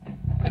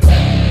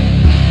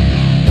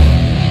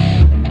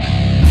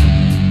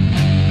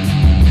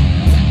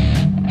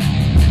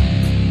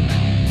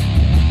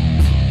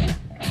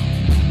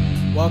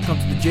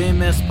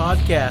JMS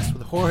Podcast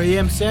with Jorge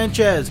M.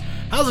 Sanchez.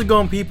 How's it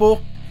going,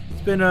 people?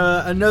 It's been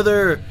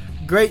another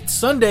great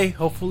Sunday,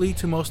 hopefully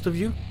to most of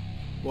you.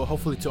 Well,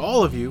 hopefully to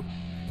all of you,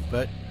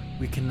 but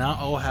we cannot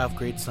all have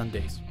great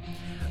Sundays.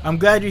 I'm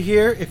glad you're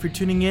here. If you're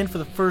tuning in for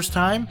the first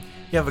time,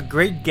 you have a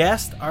great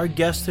guest. Our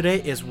guest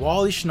today is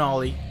Wally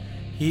Schnally.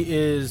 He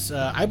is,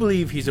 I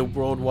believe he's a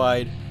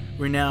worldwide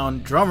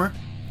renowned drummer.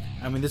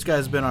 I mean, this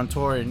guy's been on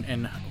tour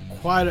and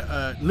quite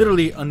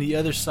literally on the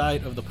other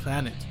side of the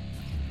planet.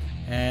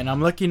 And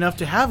I'm lucky enough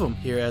to have him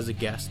here as a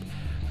guest.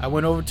 I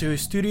went over to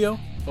his studio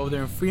over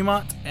there in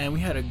Fremont, and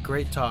we had a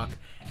great talk.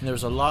 And there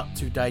was a lot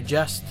to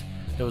digest.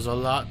 There was a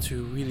lot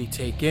to really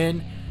take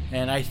in.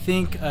 And I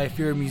think if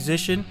you're a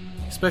musician,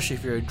 especially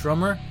if you're a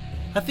drummer,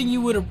 I think you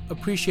would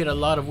appreciate a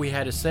lot of what we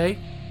had to say.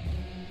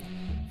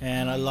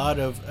 And a lot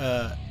of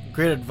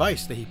great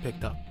advice that he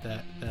picked up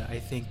that I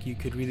think you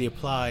could really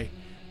apply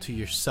to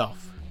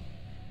yourself.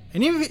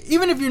 And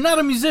even if you're not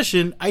a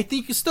musician, I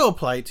think you still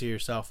apply it to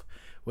yourself.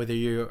 Whether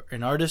you're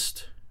an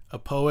artist, a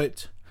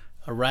poet,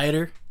 a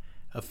writer,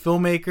 a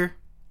filmmaker.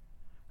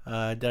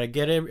 Did I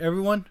get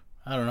everyone?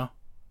 I don't know.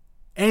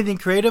 Anything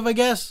creative, I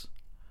guess.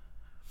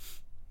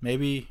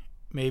 Maybe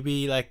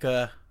like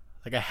a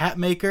hat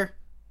maker.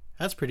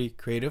 That's pretty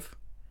creative.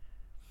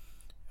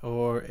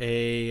 Or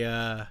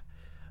a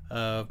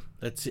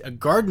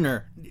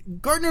gardener.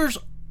 Gardeners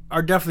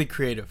are definitely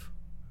creative,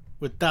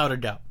 without a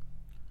doubt.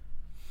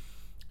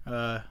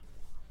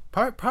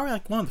 Probably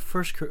like one of the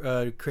first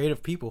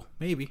creative people,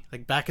 maybe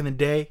like back in the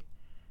day,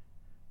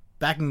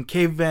 back in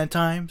caveman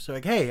times. So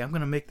like, hey, I'm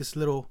gonna make this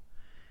little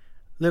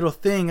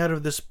thing out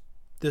of this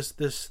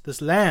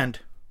land.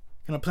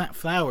 I'm gonna plant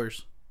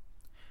flowers.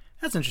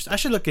 That's interesting. I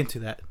should look into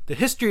that. The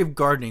history of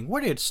gardening.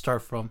 Where did it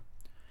start from?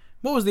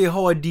 What was the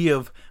whole idea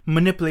of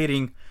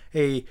manipulating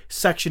a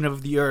section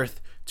of the earth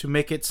to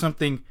make it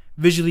something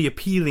visually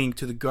appealing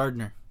to the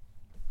gardener?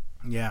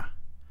 Yeah,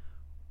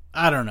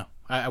 I don't know.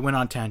 I went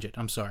on tangent.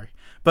 I'm sorry.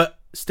 But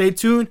stay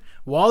tuned.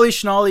 Wally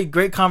Schnally,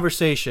 great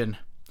conversation.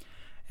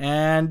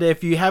 And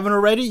if you haven't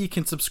already, you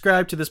can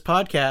subscribe to this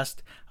podcast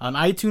on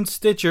iTunes,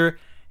 Stitcher,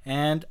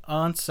 and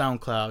on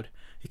SoundCloud.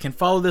 You can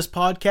follow this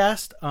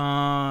podcast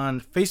on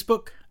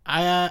Facebook.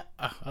 I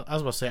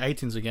was about to say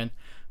iTunes again,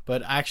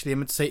 but actually I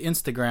meant to say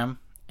Instagram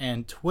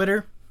and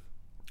Twitter.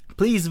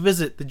 Please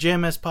visit the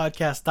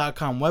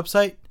jmspodcast.com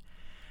website.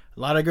 A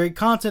lot of great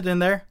content in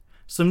there.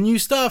 Some new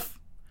stuff.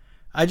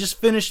 I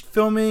just finished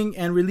filming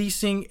and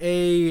releasing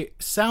a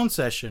sound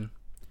session.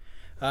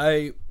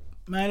 I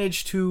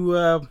managed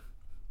to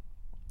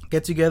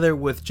get together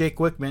with Jake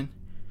Wickman.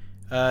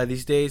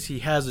 These days he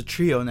has a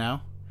trio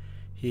now.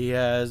 He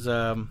has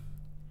a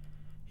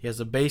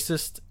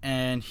bassist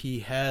and he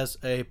has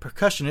a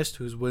percussionist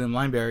who's William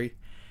Lineberry.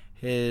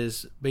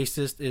 His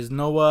bassist is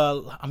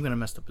Noah. I'm gonna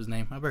mess up his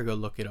name. I better go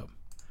look it up.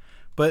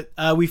 But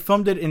we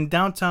filmed it in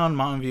downtown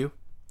Mountain View,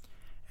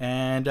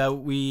 and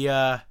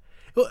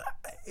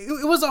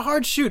it was a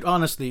hard shoot,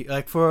 honestly.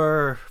 Like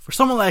for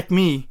someone like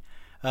me,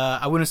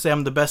 I wouldn't say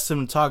I'm the best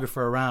cinematographer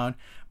around,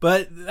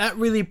 but that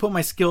really put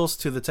my skills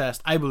to the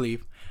test, I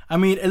believe. I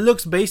mean, it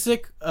looks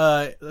basic,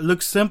 it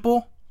looks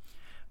simple,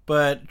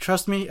 but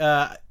trust me,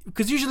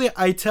 because usually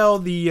I tell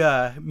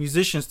the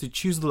musicians to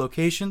choose the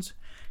locations,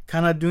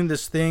 kind of doing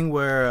this thing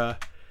where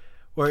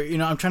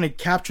I'm trying to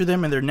capture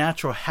them in their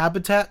natural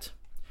habitat,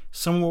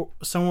 somewhere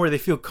where they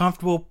feel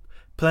comfortable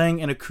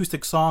playing an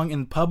acoustic song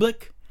in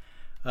public.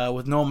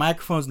 With no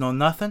microphones, no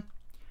nothing.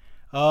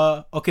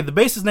 Okay, the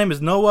bassist's name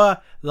is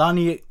Noah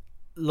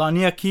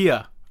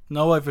Laniakia.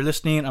 Noah, if you're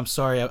listening, I'm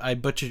sorry I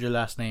butchered your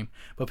last name.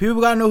 But people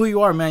gotta know who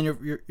you are, man.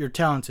 You're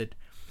talented.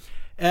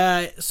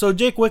 So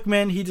Jake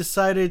Wickman, he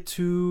decided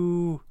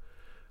to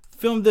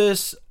film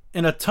this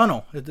in a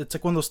tunnel. It's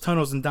like one of those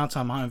tunnels in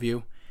downtown Mountain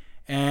View.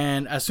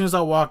 And as soon as I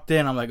walked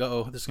in, I'm like,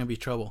 uh-oh, this is gonna be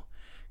trouble.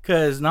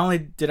 Because not only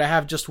did I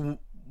have just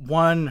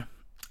one,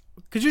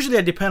 because usually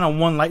I depend on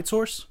one light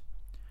source.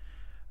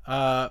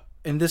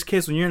 In this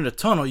case, when you're in the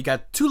tunnel, you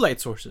got two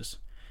light sources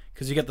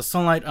because you got the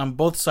sunlight on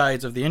both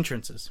sides of the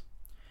entrances.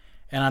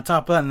 And on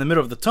top of that, in the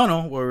middle of the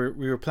tunnel where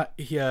we were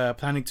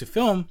planning to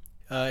film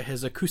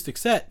his acoustic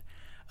set,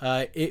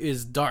 it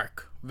is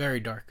dark, very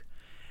dark.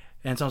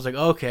 And so I was like,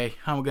 okay,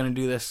 how am I going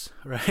to do this,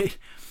 right?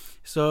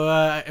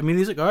 So,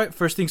 he's like, all right,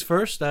 first things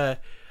first. I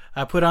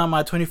put on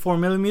my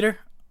 24mm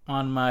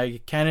on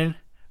my Canon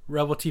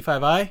Rebel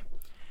T5i.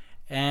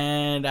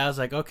 And I was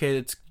like, okay,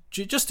 it's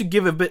just to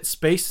give a bit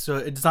space so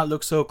it does not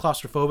look so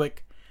claustrophobic.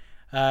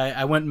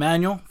 I went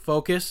manual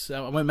focus.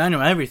 I went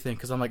manual everything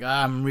because I'm like,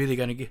 I'm really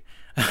gonna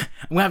I'm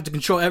gonna have to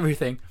control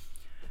everything.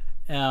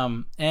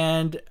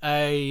 And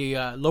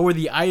I lowered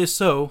the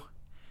ISO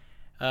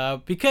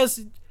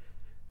because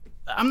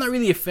I'm not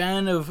really a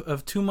fan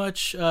of too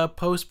much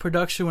post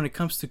production when it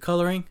comes to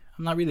coloring.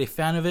 I'm not really a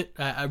fan of it.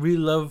 I really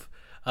love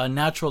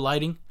natural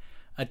lighting.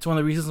 It's one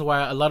of the reasons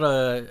why a lot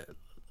of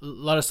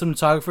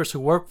cinematographers who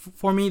work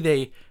for me,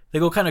 they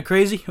go kind of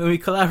crazy when we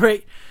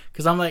collaborate,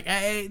 because I'm like,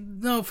 hey,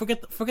 no,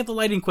 forget the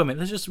lighting equipment.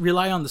 Let's just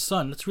rely on the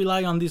sun. Let's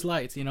rely on these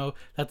lights.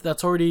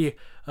 That's already.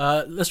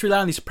 Let's rely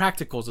on these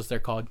practicals, as they're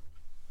called.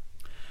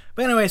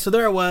 But anyway, so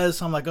there I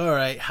was. I'm like, all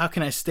right, how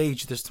can I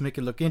stage this to make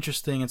it look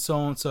interesting and so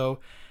on and so.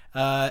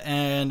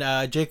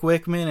 Jake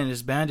Wickman and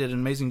his band did an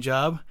amazing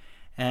job.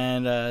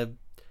 And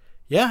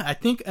yeah, I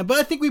think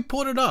we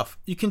pulled it off.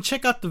 You can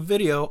check out the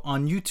video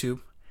on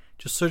YouTube.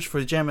 Just search for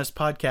the JMS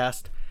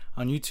Podcast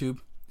on YouTube,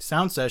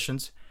 Sound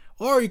Sessions.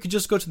 Or you could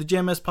just go to the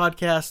JMS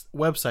Podcast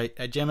website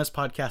at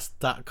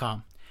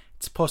jmspodcast.com.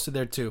 It's posted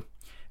there too.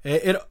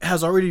 It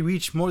has already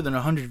reached more than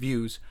 100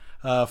 views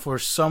for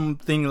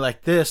something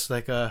like this,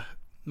 like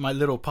my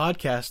little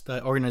podcast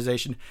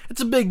organization.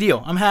 It's a big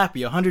deal. I'm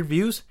happy. 100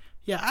 views?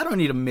 Yeah, I don't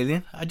need 1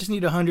 million. I just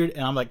need 100,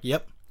 and I'm like,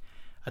 yep,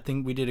 I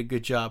think we did a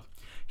good job.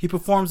 He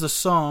performs a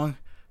song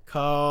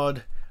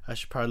called, I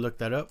should probably look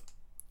that up.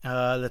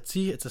 Let's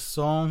see, it's a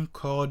song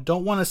called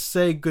Don't Want to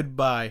Say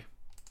Goodbye.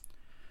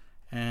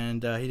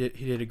 And he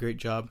did a great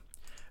job.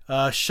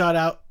 Shout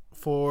out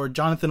for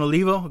Jonathan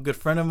Olivo, a good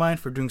friend of mine,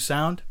 for doing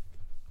sound.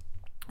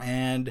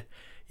 And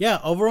yeah,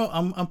 overall,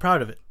 I'm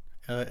proud of it.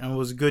 And it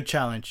was a good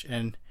challenge.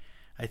 And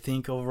I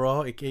think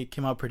overall, it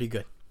came out pretty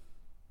good.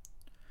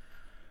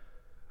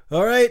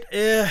 All right,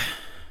 I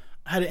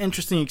had an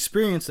interesting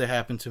experience that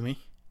happened to me.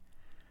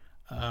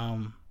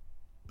 Not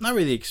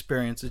really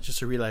experience, it's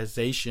just a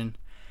realization.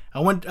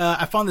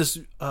 I found this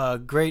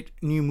great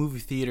new movie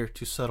theater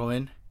to settle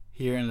in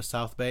here in the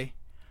South Bay.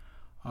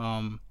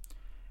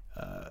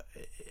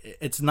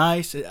 It's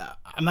nice.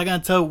 I'm not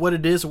gonna tell what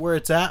it is or where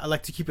it's at. I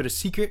like to keep it a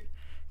secret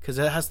because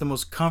it has the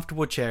most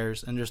comfortable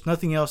chairs, and there's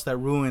nothing else that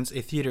ruins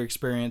a theater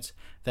experience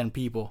than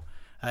people.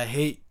 I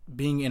hate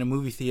being in a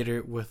movie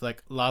theater with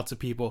like lots of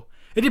people.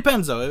 It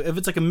depends though. If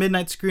it's like a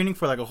midnight screening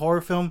for like a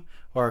horror film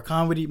or a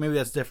comedy, maybe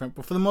that's different.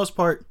 But for the most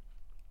part,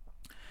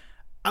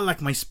 I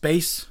like my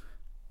space.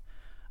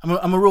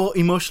 I'm a real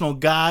emotional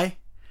guy.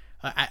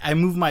 I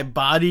move my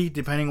body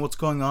depending on what's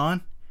going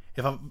on.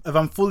 If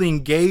I'm fully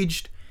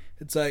engaged,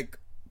 it's like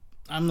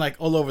I'm like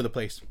all over the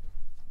place.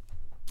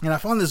 And I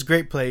found this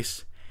great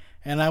place,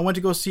 and I went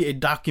to go see a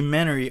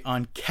documentary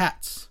on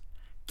cats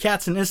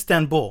in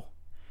Istanbul,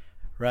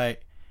 right?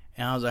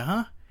 And I was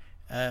like,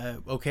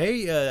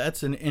 okay,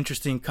 that's an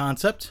interesting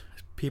concept.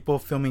 People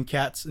filming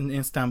cats in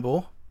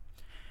Istanbul.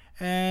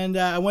 And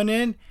I went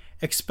in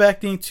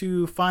expecting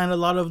to find a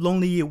lot of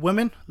lonely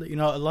women, a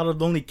lot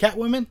of lonely cat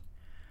women.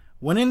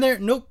 Went in there,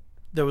 nope.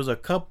 There was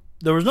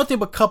nothing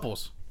but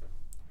couples.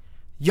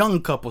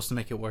 Young couples to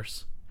make it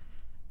worse.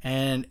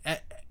 And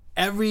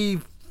every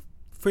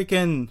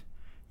freaking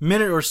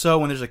minute or so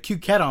when there's a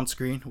cute cat on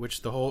screen,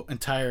 which the whole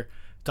entire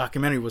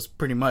documentary was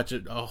pretty much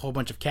a whole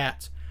bunch of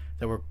cats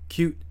that were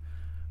cute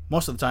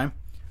most of the time.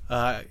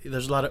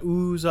 There's a lot of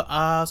oohs,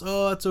 ahs,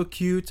 oh, that's so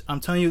cute.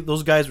 I'm telling you,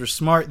 those guys were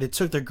smart. They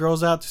took their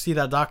girls out to see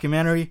that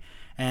documentary,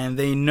 and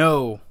they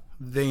know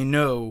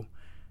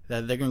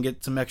that they're going to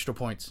get some extra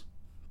points.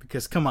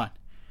 Because, come on,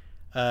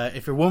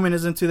 if your woman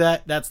is into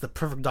that, that's the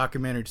perfect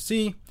documentary to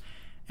see.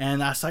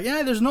 And I was like,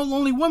 yeah, there's no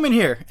lonely woman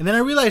here. And then I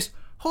realized,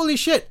 holy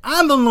shit,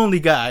 I'm the lonely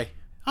guy.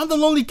 I'm the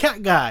lonely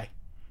cat guy.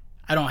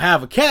 I don't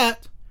have a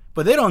cat,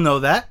 but they don't know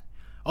that.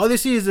 All they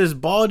see is this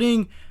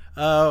balding,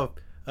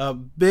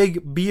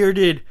 big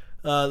bearded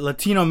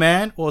Latino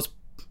man, well,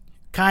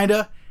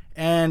 kinda,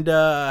 and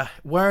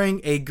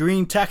wearing a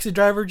green taxi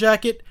driver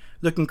jacket,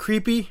 looking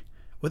creepy,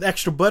 with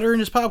extra butter in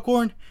his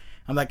popcorn.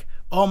 I'm like,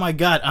 oh my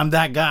god, I'm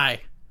that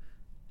guy.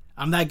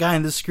 I'm that guy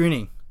in this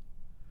screening.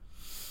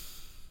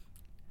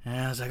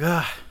 And I was like,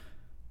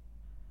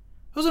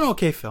 it was an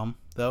okay film,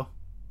 though.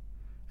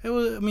 It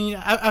was. I mean,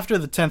 after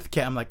the 10th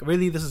cat, I'm like,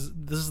 really? This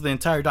is the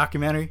entire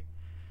documentary?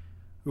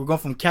 We're going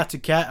from cat to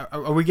cat.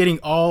 Are we getting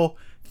all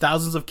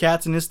thousands of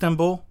cats in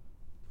Istanbul?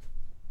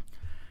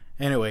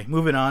 Anyway,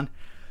 moving on.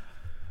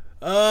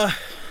 Oh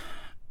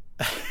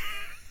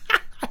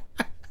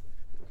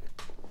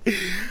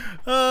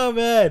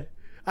man,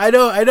 I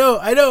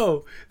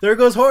know. There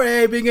goes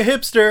Jorge being a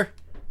hipster,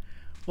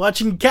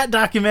 watching cat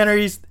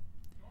documentaries.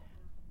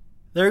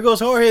 There goes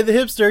Jorge the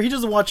hipster. He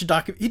does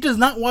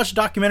not watch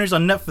documentaries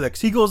on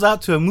Netflix. He goes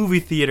out to a movie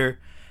theater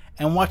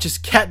and watches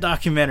cat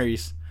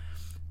documentaries.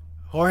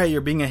 Jorge, you're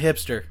being a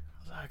hipster.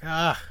 Like,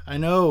 I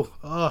know.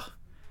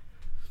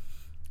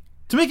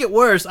 To make it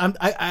worse,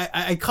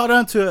 I caught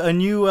on to a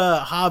new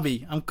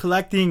hobby. I'm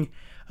collecting,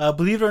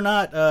 believe it or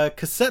not,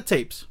 cassette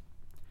tapes.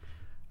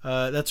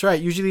 That's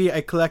right. Usually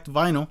I collect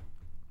vinyl.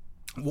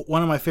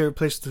 One of my favorite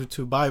places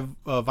to buy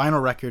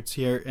vinyl records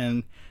here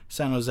in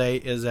San Jose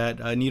is at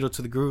Needle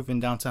to the Groove in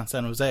downtown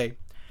San Jose.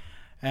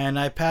 And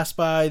I passed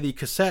by the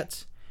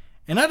cassettes,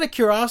 and out of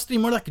curiosity,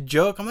 more like a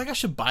joke, I'm like, I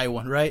should buy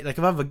one, right? Like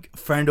if I have a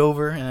friend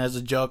over and as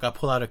a joke, I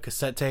pull out a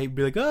cassette tape,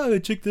 be like, oh,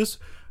 check this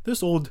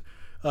old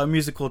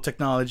musical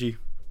technology.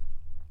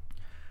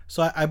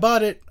 So I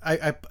bought it.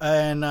 I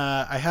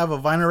have a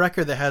vinyl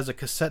record that has a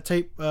cassette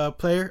tape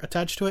player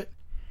attached to it,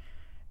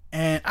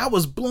 and I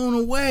was blown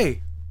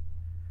away.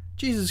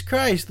 Jesus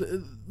Christ,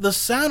 the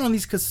sound on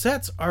these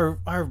cassettes are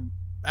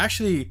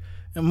actually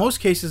in most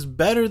cases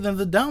better than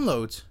the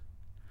downloads.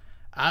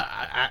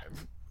 I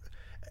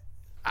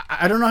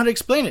don't know how to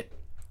explain it.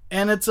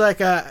 And it's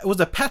like it was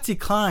a Patsy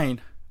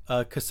Cline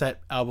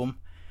cassette album,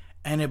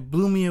 and it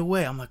blew me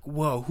away. I'm like,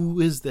 whoa, who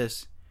is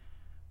this?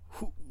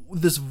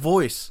 This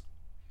voice,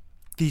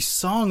 the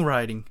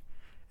songwriting.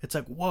 It's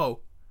like,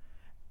 whoa.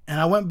 And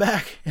I went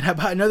back and I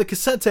bought another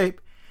cassette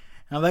tape.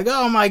 And I'm like,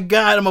 oh my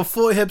God, I'm a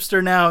full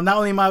hipster now. Not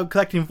only am I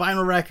collecting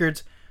vinyl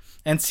records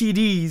and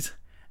CDs,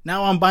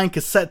 now I'm buying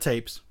cassette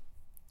tapes.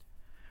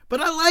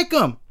 But I like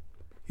them.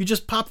 You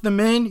just pop them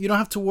in. You don't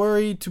have to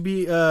worry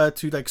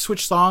to like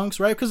switch songs,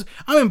 right? Because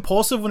I'm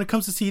impulsive when it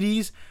comes to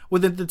CDs.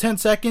 Within the 10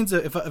 seconds,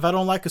 if I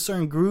don't like a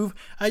certain groove,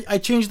 I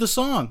change the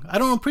song. I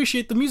don't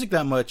appreciate the music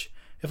that much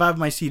if I have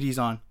my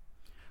CDs on.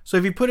 So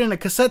if you put in a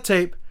cassette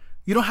tape,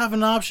 you don't have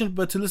an option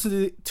but to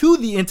listen to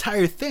the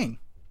entire thing,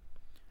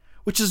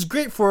 which is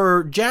great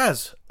for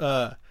jazz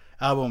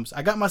albums.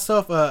 I got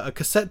myself a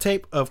cassette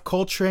tape of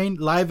Coltrane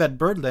live at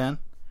Birdland,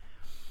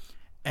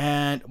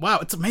 and wow,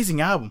 it's an amazing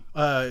album.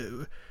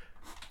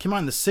 Came out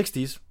in the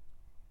 60s.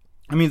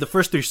 I mean, the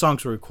first 3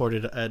 songs were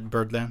recorded at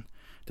Birdland.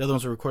 The other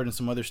ones were recorded in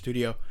some other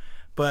studio.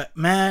 But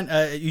man,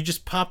 you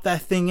just pop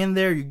that thing in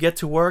there. You get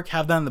to work,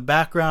 have that in the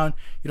background.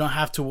 You don't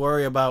have to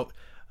worry about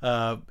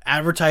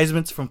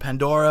advertisements from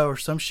Pandora or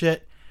some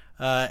shit.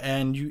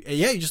 And you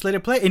just let it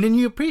play, and then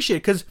you appreciate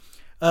it because,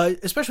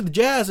 especially the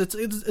jazz,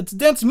 it's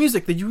dance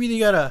music that you really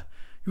gotta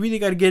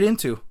get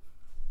into.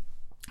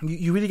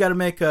 You really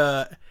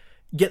gotta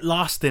get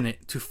lost in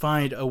it to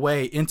find a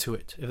way into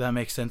it, if that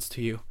makes sense to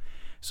you.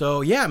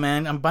 So yeah,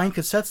 man, I'm buying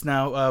cassettes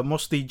now,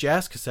 mostly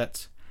jazz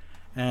cassettes,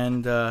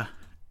 and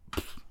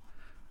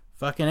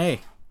fucking A.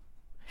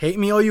 Hate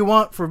me all you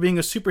want for being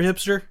a super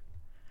hipster,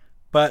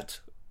 but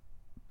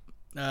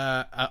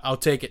I'll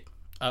take it.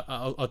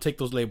 I'll take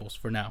those labels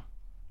for now.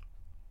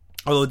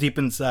 Although deep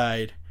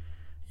inside,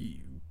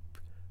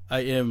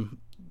 I am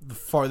the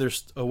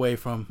farthest away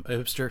from a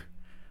hipster,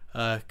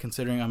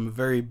 considering I'm a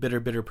very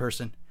bitter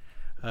person.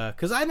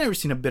 Because I've never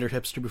seen a bitter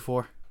hipster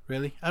before,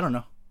 really. I don't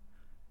know.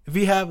 If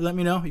you have, let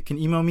me know. You can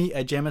email me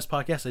at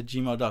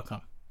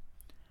jmspodcast@gmail.com.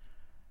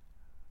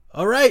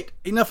 All right,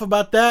 enough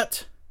about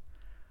that.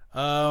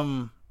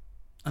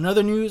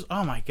 Another news.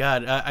 Oh my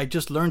God, I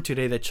just learned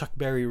today that Chuck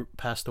Berry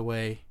passed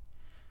away,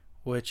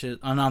 which is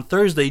on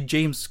Thursday.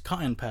 James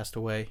Cotton passed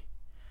away.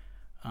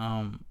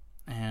 Yeah,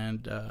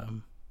 I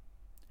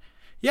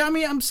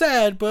mean, I'm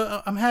sad,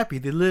 but I'm happy.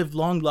 They lived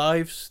long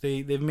lives.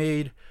 They've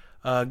made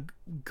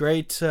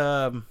great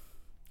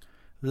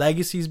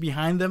legacies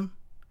behind them.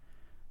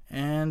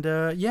 And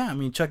yeah, I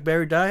mean, Chuck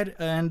Berry died,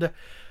 and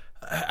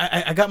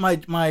I got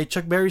my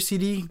Chuck Berry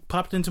CD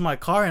popped into my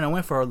car, and I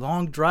went for a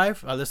long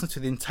drive. I listened to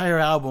the entire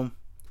album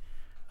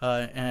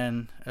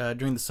and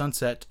during the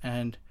sunset,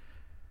 and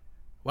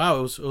wow,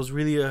 it was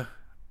really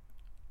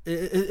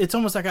it's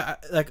almost like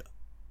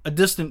a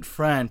distant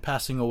friend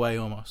passing away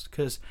almost,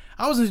 because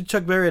I was into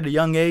Chuck Berry at a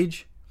young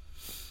age.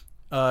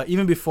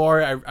 Even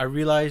before I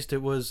realized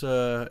it was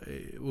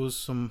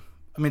some.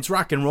 I mean, it's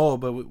rock and roll,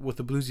 but with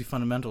the bluesy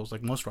fundamentals,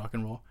 like most rock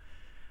and roll.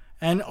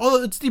 And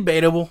although it's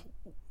debatable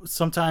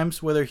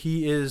sometimes whether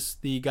he is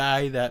the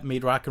guy that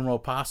made rock and roll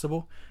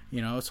possible,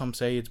 you know, some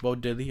say it's Bo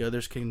Diddley,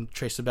 others can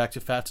trace it back to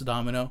Fats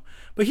Domino,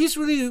 but he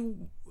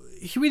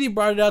really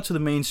brought it out to the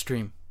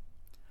mainstream.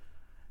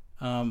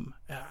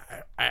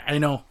 I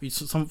know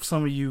some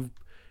of you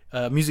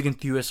music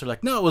enthusiasts are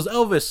like, no, it was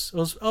Elvis. It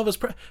was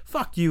Elvis.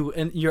 Fuck you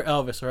and you're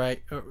Elvis, all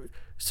right?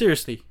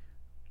 Seriously.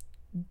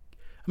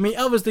 I mean,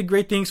 Elvis did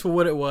great things for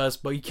what it was,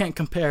 but you can't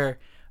compare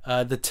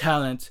the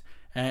talent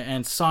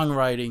and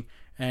songwriting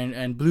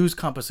and blues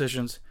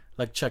compositions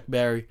like Chuck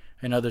Berry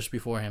and others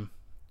before him.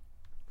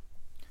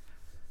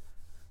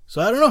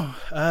 So I don't know.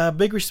 I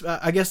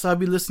guess I'll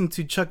be listening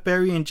to Chuck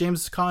Berry and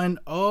James Cotton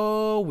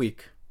all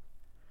week.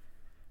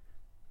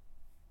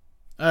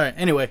 All right.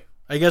 Anyway,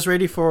 are you guys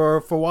ready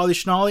for Wally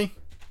Schnolly?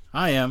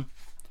 I am.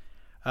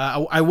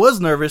 I was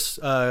nervous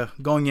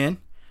going in.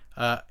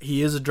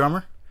 He is a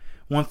drummer.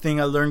 One thing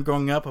I learned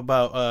growing up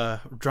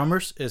about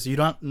drummers is you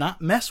don't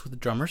not mess with the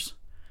drummers.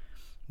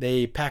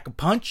 They pack a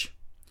punch.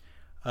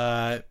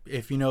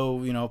 If you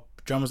know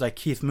drummers like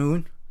Keith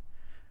Moon,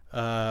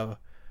 Bonham,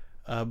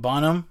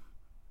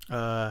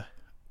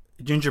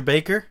 Ginger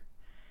Baker,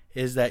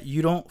 is that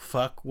you don't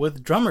fuck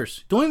with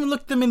drummers. Don't even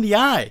look them in the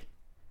eye,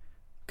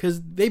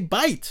 because they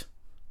bite.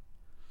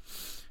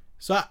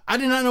 So I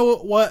did not know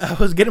what I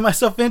was getting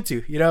myself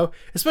into,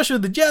 especially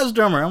with the jazz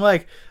drummer. I'm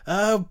like,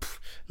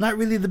 not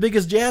really the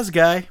biggest jazz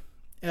guy,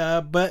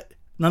 but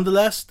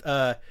nonetheless,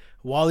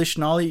 Wally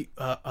Schnolly,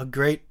 a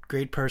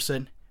great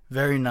person,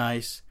 very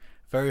nice,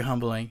 very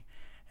humbling,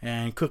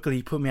 and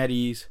quickly put me at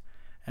ease,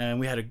 and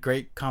we had a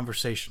great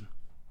conversation.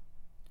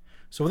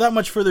 So without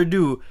much further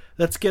ado,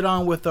 let's get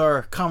on with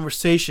our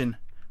conversation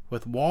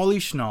with Wally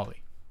Schnolly.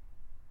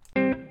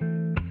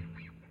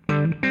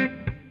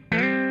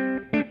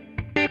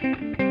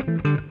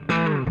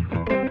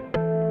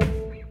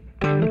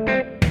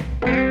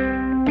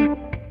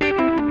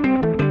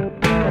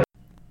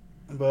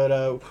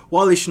 But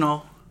Wally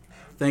Schnall,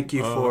 thank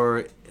you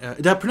for...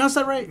 did I pronounce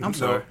that right? I'm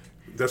sorry.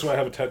 That's why I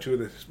have a tattoo of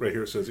this right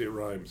here. It says it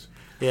rhymes.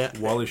 Yeah.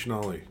 Wally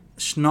Schnolly.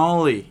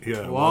 Schnolly.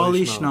 Yeah, Wally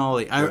Wally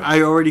Schnolly. Schnolly. Yeah.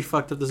 I already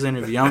fucked up this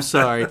interview. I'm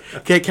sorry.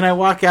 Okay, can I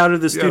walk out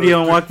of the studio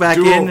and walk back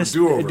do in? over,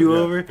 do over. Do Yeah,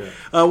 over?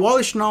 yeah.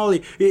 Wally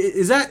Schnolly.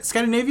 Is that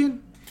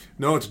Scandinavian?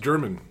 No, it's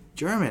German.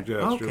 German. Yeah,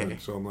 it's okay. German.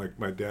 So I'm like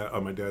my dad.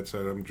 On my dad's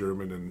side, I'm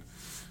German, and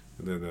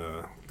then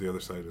the other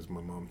side is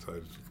my mom's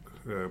side.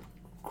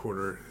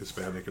 Quarter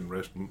Hispanic and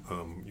rest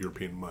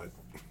European mutt.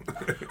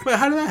 Wait,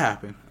 how did that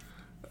happen?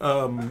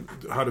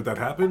 How did that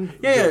happen?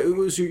 Yeah, it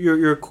was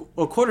you're a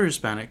quarter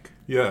Hispanic.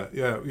 Yeah.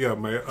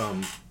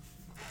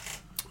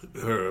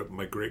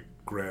 My great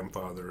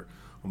grandfather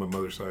on my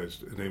mother's side,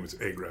 his name is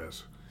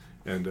Agras,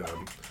 and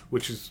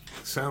which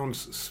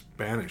sounds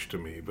Spanish to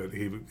me, but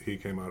he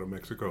came out of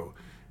Mexico,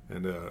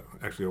 and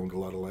actually owned a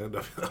lot of land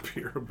up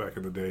here back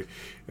in the day,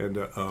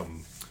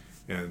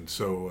 and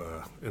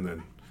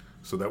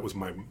so that was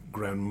my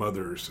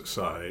grandmother's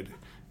side.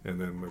 And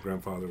then my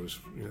grandfather was,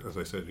 as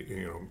I said,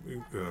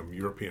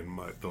 European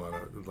mutt, a lot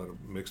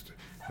of mixed,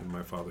 and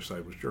my father's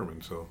side was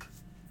German. So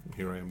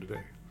here I am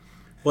today.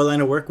 What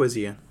line of work was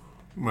he in?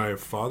 My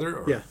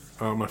father? Yeah.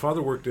 My father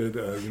worked at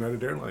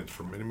United Airlines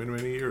for many, many,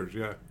 many years,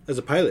 yeah. As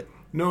a pilot?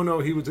 No,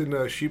 he was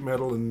in sheet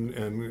metal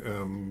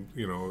and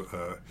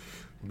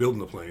building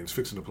the planes,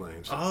 fixing the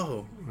planes.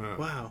 Oh,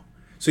 wow.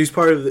 So he's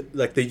part of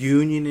the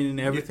union and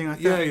everything like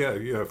that?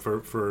 Yeah.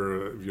 For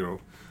I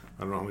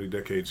don't know how many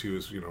decades he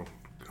was,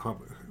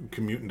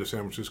 commuting to San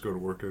Francisco to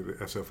work at the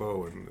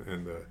SFO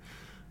and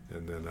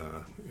then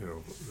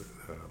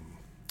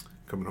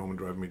coming home and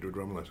driving me to a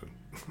drum lesson.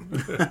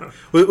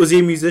 Was he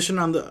a musician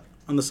on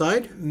the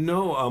side?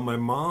 No, my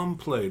mom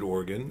played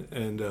organ,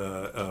 and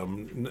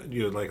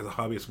like a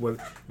hobbyist. In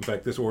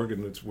fact, this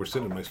organ we're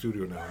sitting in my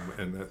studio now,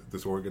 and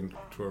this organ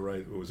to our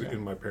right was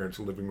in my parents'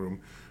 living room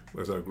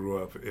as I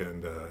grew up,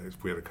 and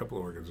we had a couple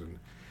of organs, and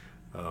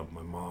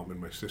my mom and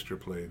my sister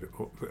played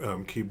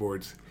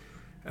keyboards.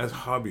 As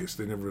hobbyists,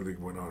 they never really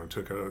went on and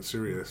took it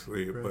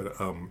seriously. Right. But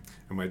and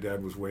my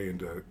dad was way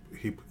into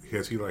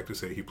as he liked to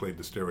say, he played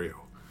the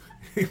stereo.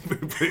 He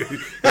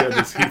had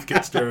this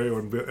Heathkit stereo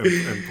and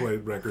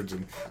played records,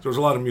 and so there was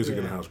a lot of music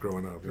in the house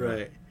growing up. Yeah.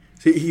 Right.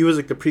 So he was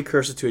like the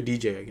precursor to a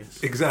DJ, I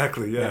guess.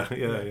 Exactly.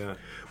 Yeah.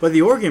 But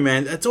the organ,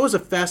 man, that's always a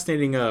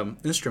fascinating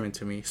instrument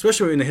to me,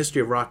 especially in the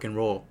history of rock and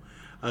roll.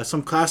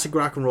 Some classic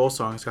rock and roll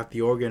songs got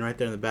the organ right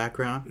there in the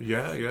background.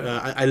 Yeah.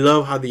 I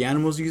love how the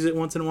Animals use it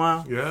once in a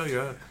while.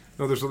 Yeah.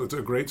 No, it's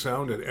a great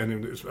sound,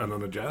 and on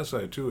the jazz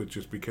side too, it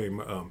just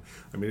became.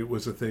 It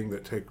was a thing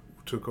that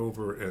took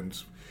over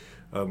and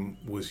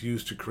was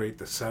used to create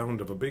the sound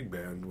of a big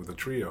band with a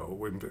trio.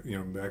 When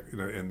back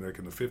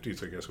in the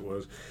 50s, I guess it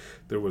was,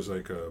 there was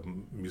like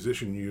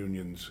musician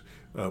unions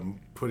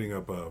putting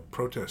up a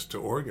protest to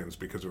organs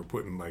because they were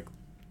putting like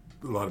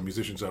a lot of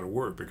musicians out of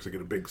work because they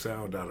get a big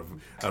sound out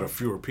of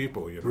fewer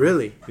people.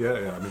 Really?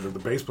 Yeah. The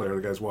bass player,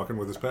 the guy's walking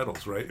with his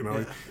pedals, right?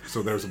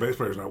 So there's the bass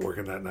player's not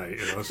working that night.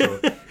 So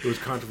it was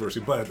controversy,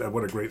 but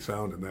what a great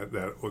sound, and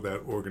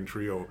that organ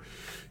trio,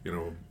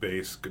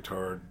 bass,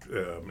 guitar,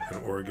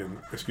 and organ.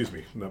 Excuse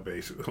me, not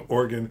bass,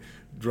 organ,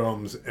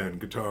 drums,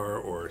 and guitar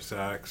or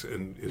sax,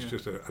 and it's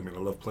just I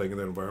love playing in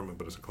that environment,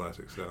 but it's a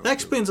classic sound. That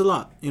explains a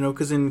lot,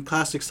 because in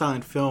classic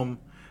silent film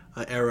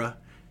era,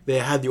 they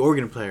had the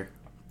organ player.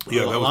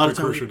 Yeah, that was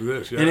precursor to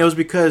this. Yeah. And it was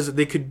because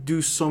they could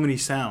do so many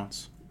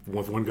sounds.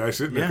 With one guy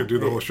sitting there could do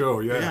the whole show.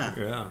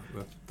 Yeah.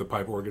 The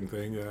pipe organ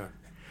thing, yeah.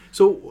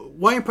 So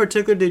why in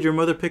particular did your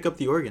mother pick up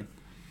the organ?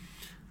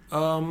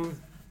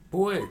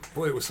 Boy, I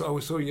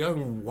was so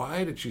young.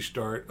 Why did she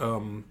start?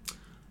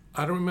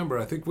 I don't remember.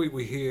 I think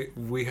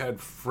we had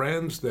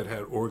friends that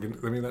had organ.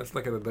 That's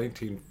like a late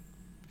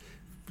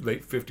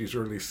 50s,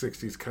 early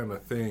 60s kind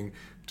of thing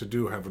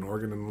to have an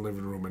organ in the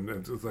living room, and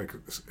it's like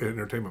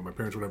entertainment. My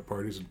parents would have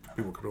parties and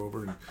people could go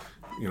over, and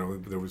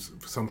there was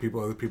other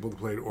people that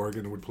played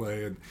organ would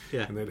play, and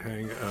they'd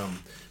hang.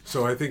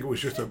 So I think it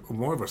was just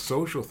more of a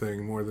social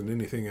thing more than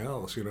anything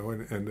else,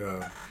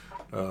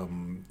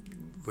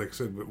 like I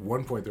said, at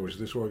one point there was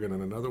this organ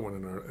and another one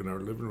in our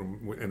living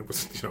room, and it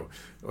was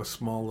a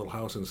small little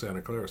house in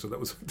Santa Clara, so that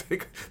was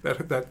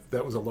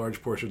that was a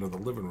large portion of the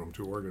living room,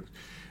 2 organs.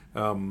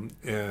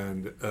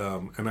 And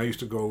I used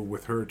to go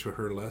with her to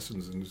her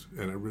lessons,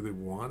 and I really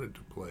wanted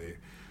to play,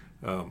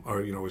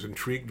 or was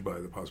intrigued by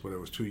the possibility.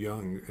 I was too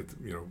young,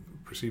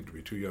 perceived to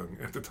be too young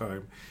at the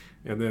time,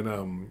 and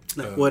then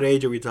what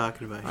age are we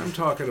talking about? I'm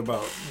talking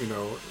about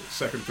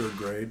 2nd, 3rd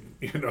grade,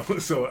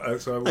 So I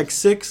was like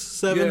 6,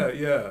 7.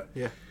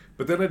 Yeah.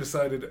 But then I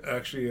decided,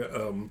 actually,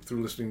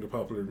 through listening to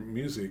popular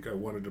music, I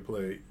wanted to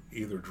play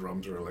either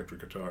drums or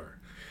electric guitar.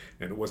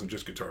 And it wasn't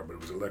just guitar, but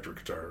it was electric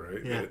guitar,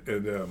 right? Yeah.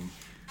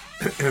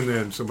 And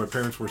then, so my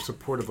parents were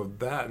supportive of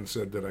that and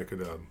said that I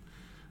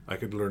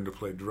could learn to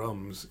play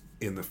drums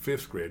in the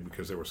 5th grade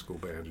because there were school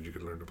bands and you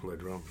could learn to play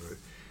drums, right?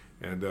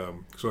 And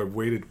so I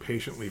waited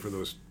patiently for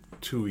those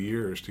 2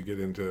 years to get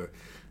into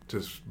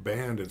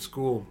band at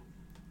school.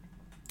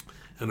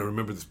 And I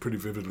remember this pretty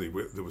vividly.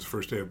 There was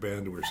first day of band,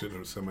 and we were sitting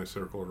in a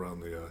semicircle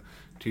around the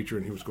teacher,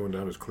 and he was going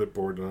down his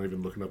clipboard, not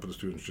even looking up at the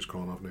students, just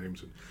calling off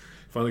names. And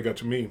finally got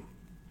to me,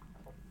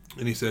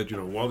 And he said,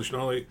 Wally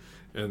Schnolly,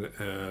 and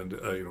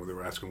they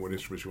were asking what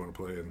instruments you want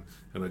to play,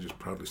 and I just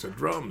proudly said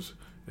drums.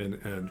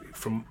 And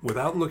from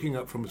without looking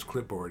up from his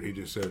clipboard, he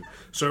just said,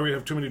 "Sorry, we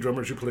have too many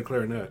drummers. You play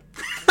clarinet."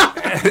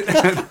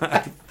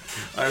 And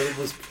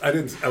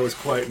I was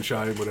quiet and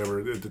shy and whatever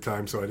at the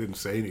time, so I didn't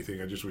say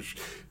anything. I just was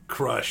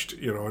crushed,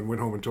 and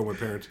went home and told my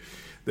parents.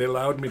 They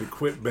allowed me to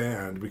quit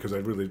band because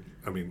I'd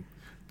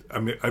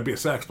be a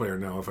sax player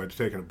now if I'd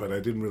taken it, but I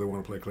didn't really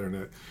want to play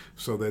clarinet.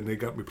 So then they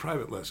got me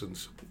private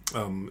lessons,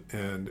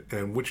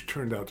 and which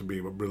turned out to be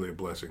really a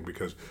blessing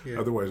because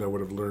otherwise I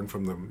would have learned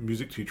from the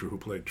music teacher who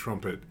played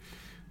trumpet.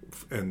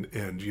 And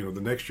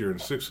the next year in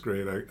 6th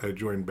grade, I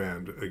joined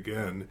band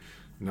again.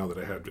 Now that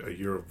I had a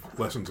year of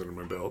lessons under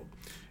my belt,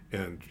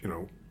 and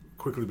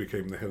quickly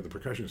became the head of the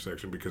percussion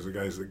section because the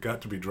guys that got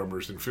to be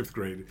drummers in 5th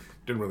grade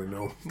didn't really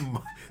know.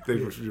 They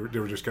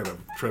were just kind of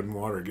treading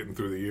water, getting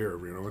through the year,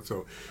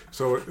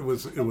 So it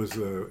was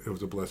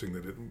a blessing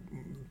that it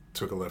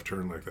took a left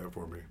turn like that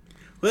for me.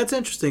 Well, that's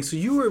interesting. So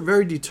you were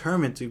very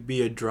determined to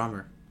be a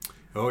drummer.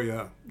 Oh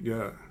yeah.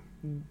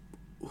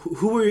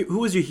 Who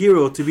was your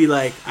hero to be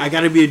like, I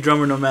got to be a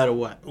drummer no matter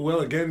what?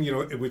 Well, again,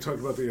 we talked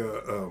about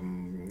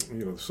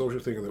the social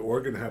thing and the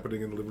organ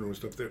happening in the living room and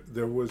stuff.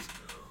 There was,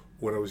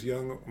 when I was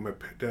young, my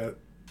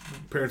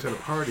parents had a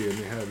party and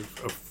they had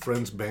a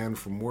friend's band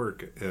from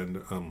work,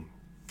 and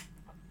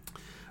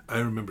I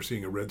remember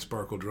seeing a red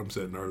sparkle drum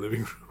set in our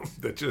living room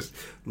that just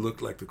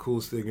looked like the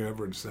coolest thing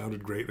ever and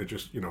sounded great. And it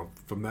just,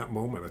 from that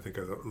moment, I think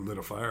I lit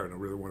a fire and I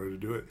really wanted to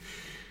do it.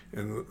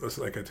 And it's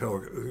like I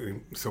tell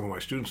some of my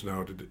students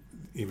now,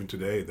 even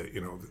today, that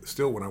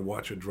still when I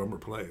watch a drummer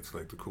play, it's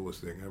like the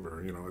coolest thing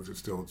ever. It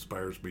still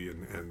inspires me,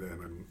 and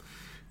I'm,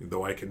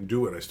 though I can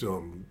do it, I still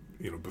am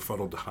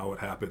befuddled to how it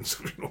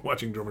happens.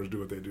 Watching drummers do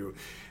what they do,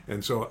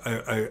 and so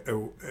it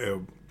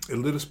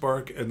lit a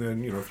spark, and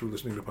then through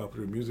listening to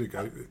popular music,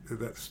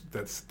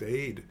 that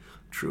stayed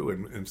true,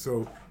 and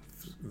so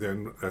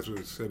then, as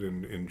was said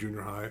in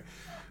junior high,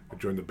 I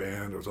joined the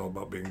band. It was all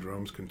about being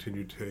drums.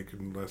 Continued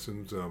taking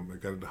lessons. I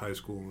got into high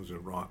school and was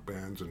in rock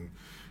bands and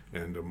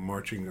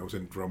marching. I was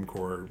in drum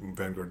corps,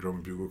 Vanguard Drum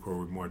and Bugle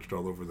Corps. We marched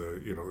all over the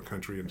the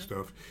country and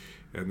stuff.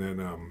 And then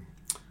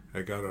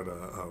I got out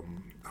of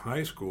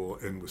high school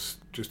and was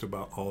just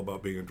all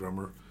about being a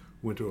drummer.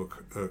 Went to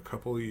a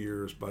couple of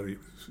years, about a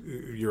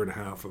year and a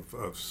half of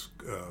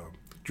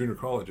junior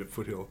college at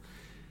Foothill.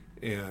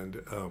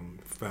 And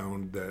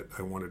found that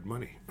I wanted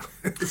money,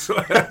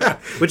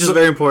 which is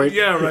very important.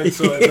 Yeah, right.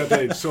 So at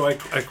that age,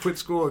 I quit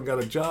school and got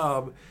a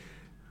job,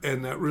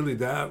 and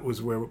that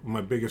was where my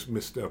biggest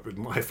misstep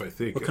in life, I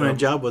think. What kind of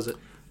job was it?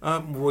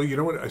 Well, you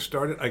know what?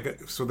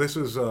 This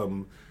is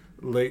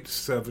late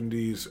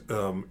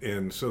 70s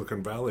in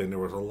Silicon Valley, and there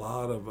was a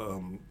lot of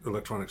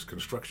electronics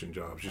construction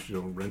jobs, just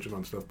wrenching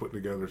on stuff,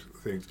 putting together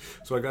things.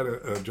 So I got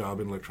a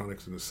job in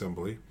electronics and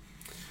assembly,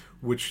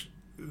 which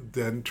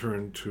then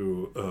turned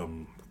to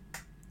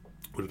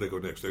where did I go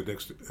next?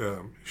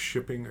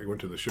 Shipping. I went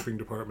to the shipping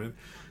department.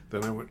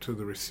 Then I went to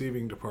the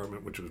receiving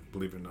department, which was,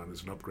 believe it or not,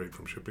 is an upgrade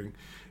from shipping.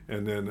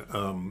 And then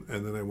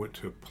I went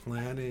to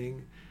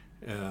planning,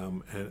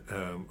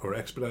 or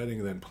expediting,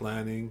 and then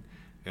planning,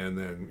 and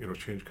then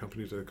changed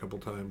companies a couple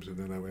times, and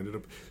then I ended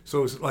up. So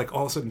it was like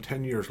all of a sudden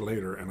 10 years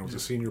later, and I was a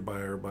senior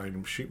buyer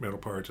buying sheet metal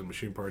parts and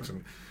machine parts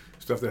and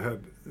stuff that I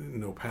had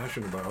no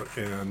passion about,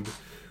 and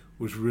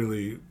was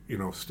really,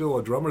 still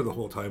a drummer the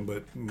whole time,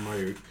 but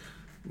my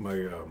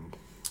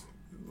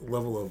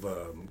level of,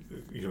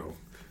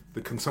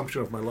 the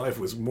consumption of my life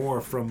was more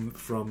from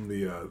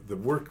the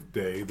work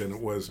day than it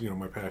was,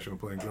 my passion of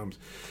playing drums.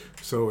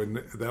 So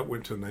that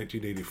went to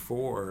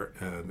 1984,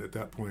 and at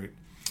that point,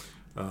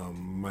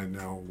 my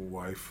now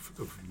wife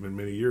of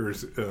many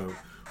years,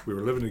 we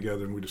were living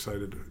together, and we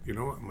decided, I'm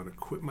going to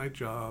quit my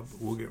job,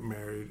 we'll get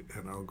married,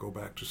 and I'll go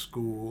back to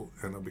school,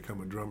 and I'll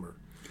become a drummer.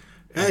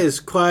 That is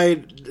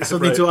quite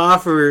something to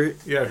offer.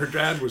 Yeah, her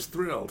dad was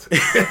thrilled.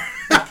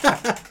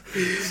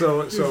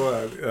 So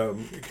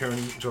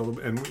Karen told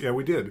him, and yeah,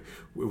 we did. It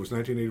was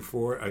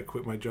 1984. I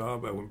quit my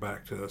job. I went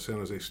back to San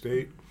Jose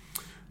State.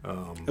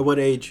 At what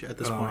age at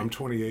this point? I'm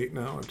 28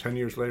 now. 10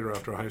 years later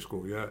after high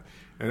school, yeah.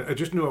 And I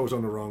just knew I was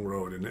on the wrong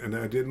road, and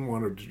I didn't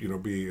want to,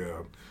 be,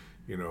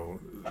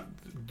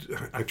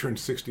 I turned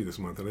 60 this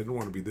month, and I didn't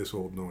want to be this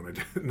old knowing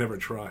I never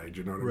tried,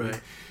 you know what I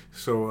mean?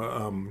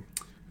 So,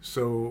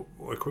 so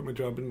I quit my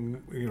job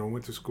and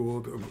went to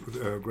school.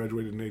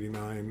 Graduated in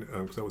 '89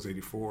 because that was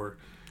 '84.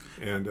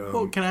 And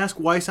can I ask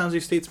why San Jose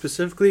State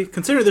specifically?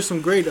 Consider there's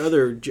some great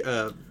other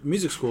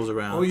music schools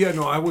around. Oh yeah,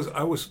 no, I was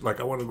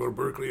like I want to go to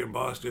Berkeley and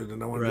Boston,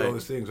 and I want to do all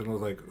these things, and I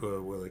was like,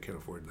 well, I can't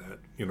afford that,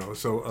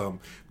 So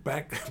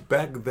back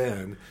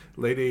then,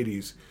 late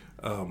 '80s,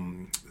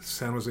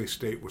 San Jose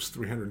State was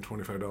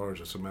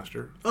 $325 a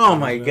semester. Oh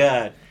my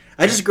God.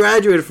 I just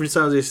graduated from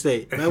San Jose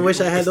State. I wish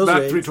I had those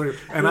rates. $320.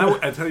 And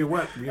I tell you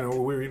what, we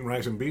were eating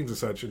rice and beans and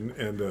such,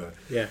 and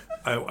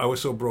I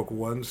was so broke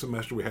one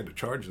semester we had to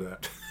charge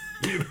that.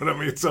 You know what I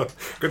mean? So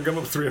couldn't come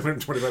up with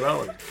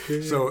 $325.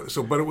 Yeah.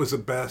 So, but it was the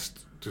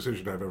best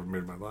decision I've ever made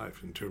in my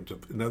life in terms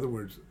of, in other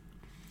words,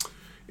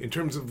 in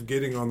terms of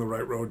getting on the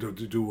right road to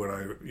do what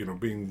I,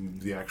 being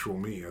the actual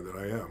me that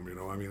I am,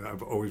 I mean,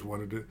 I've always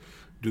wanted to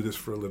do this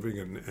for a living,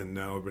 and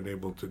now I've been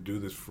able to do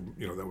this from,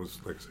 that was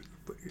like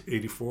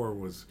 84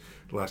 was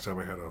the last time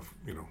I had a,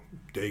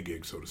 day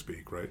gig, so to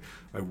speak, right?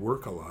 I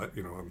work a lot,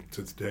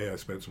 to today I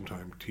spent some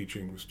time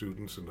teaching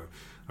students, and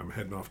I'm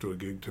heading off to a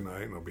gig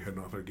tonight, and I'll be heading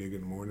off to a gig in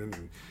the morning,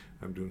 and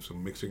I'm doing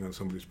some mixing on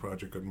somebody's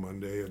project on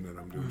Monday, and then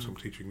I'm doing some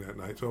teaching that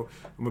night. So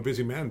I'm a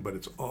busy man, but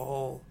it's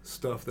all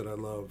stuff that I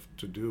love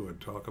to do and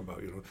talk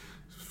about.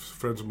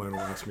 Friends of mine will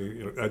ask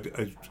me,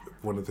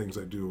 one of the things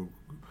I do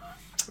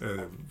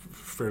a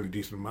fairly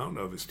decent amount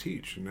of is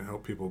teach and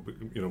help people,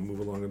 move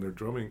along in their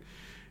drumming.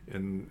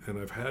 And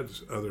I've had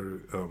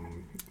other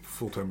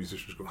full-time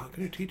musicians go, "How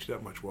can you teach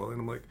that much well?" And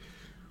I'm like,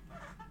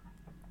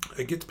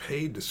 I get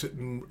paid to sit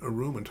in a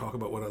room and talk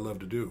about what I love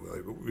to do.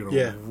 Like,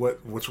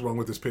 what's wrong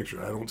with this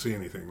picture? I don't see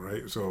anything,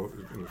 right? So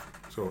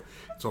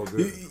it's all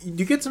good.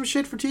 You get some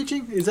shit for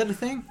teaching? Is that a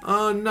thing?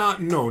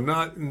 Not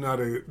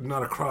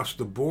across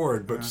the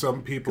board, but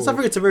some people. Because I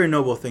think it's a very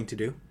noble thing to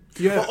do.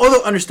 Yeah. Well,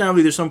 although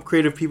understandably, there's some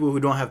creative people who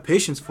don't have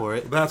patience for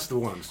it. That's the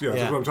ones. Yeah,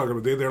 that's what I'm talking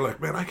about. They're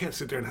like, "Man, I can't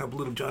sit there and help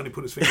little Johnny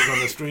put his fingers on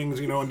the strings,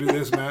 and do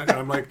this, man." And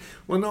I'm like,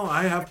 "Well, no,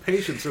 I have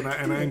patience, and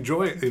I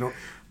enjoy it,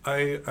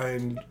 I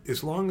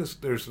as long as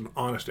there's an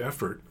honest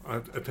effort, I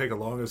take as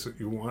long as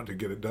you want to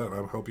get it done.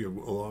 I'll help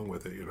you along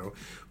with it,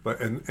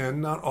 But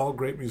and not all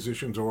great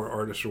musicians or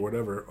artists or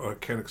whatever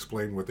can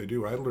explain what they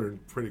do. I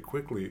learned pretty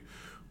quickly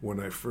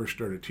when I first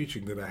started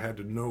teaching that I had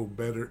to know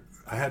better.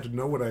 I had to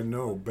know what I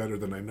know better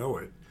than I know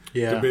it.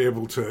 Yeah. To be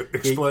able to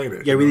explain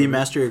it. Yeah, really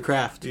master your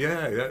craft.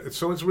 Yeah.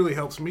 So it really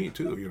helps me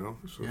too,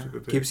 So it's a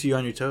good thing. Keeps you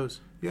on your toes.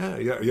 Yeah.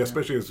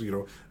 Especially as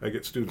I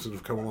get students that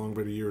have come along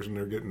over the years and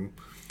they're getting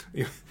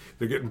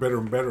better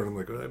and better, and I'm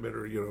like, I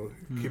better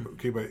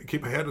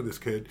keep ahead of this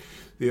kid.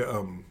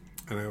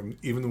 And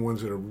even the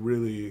ones that are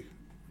really,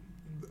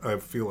 I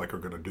feel like are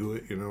going to do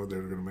it, they're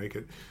going to make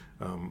it.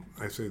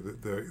 I say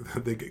that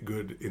they get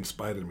good in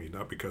spite of me,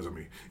 not because of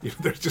me.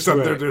 They're just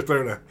out there. They're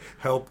there to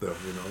help them,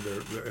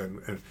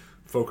 and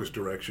focus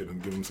direction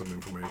and give them some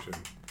information.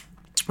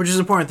 Which is an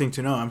important thing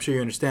to know. I'm sure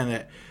you understand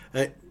that.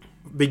 At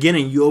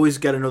beginning, you always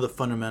got to know the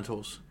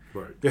fundamentals.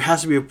 Right. There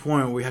has to be a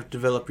point where you have to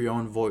develop your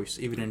own voice,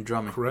 even in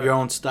drumming, correct. Your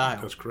own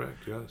style. That's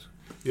correct. Yes.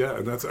 Yeah,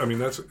 and that's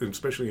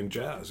especially in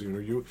jazz.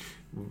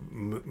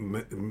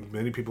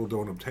 Many people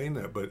don't obtain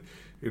that, but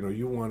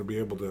you want to be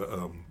able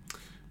to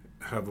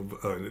have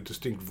a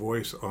distinct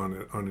voice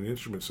on an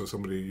instrument. So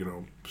somebody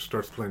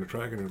starts playing a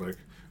track and you're like,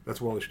 that's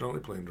Wally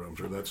Schnolly playing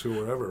drums, or that's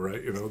whoever,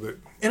 right? That.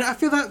 And I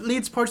feel that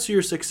leads parts to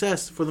your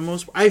success for the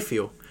most part. I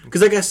feel.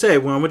 Because like I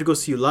said, when I went to go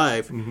see you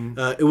live,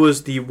 it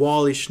was the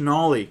Wally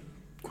Schnolly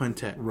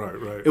quintet.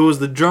 Right. It was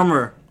the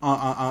drummer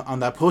on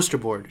that poster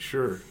board.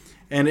 Sure.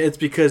 And it's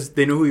because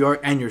they know who you are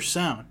and your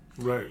sound.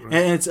 Right. And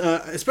it's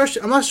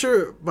especially, I'm not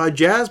sure about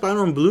jazz, but I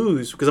know in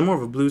blues, because I'm more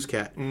of a blues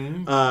cat.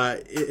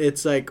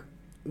 It's like,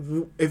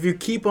 if you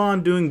keep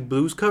on doing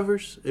blues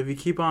covers, if you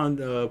keep on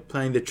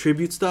playing the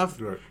tribute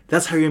stuff,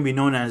 that's how you're going to be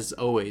known as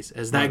always,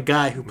 as that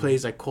guy who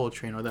plays like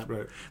Coltrane, or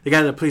the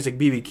guy that plays like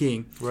B.B.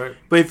 King. Right.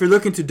 But if you're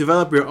looking to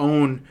develop your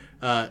own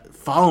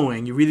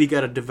following, you really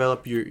got to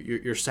develop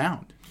your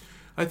sound.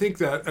 I think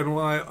that, and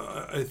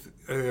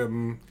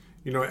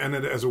and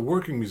as a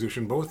working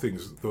musician, those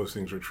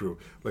things are true.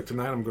 Like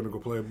tonight, I'm going to go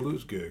play a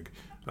blues gig.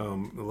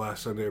 The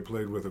last Sunday, I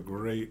played with a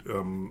great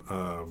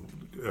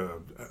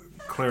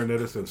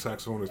clarinetist and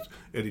saxophonist,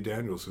 Eddie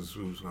Daniels,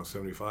 who's now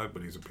 75,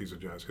 but he's a piece of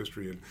jazz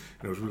history, and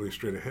it was really a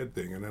straight ahead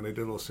thing. And then I did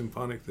a little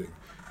symphonic thing.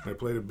 And I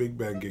played a big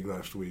band gig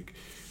last week,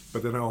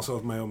 but then I also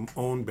have my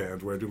own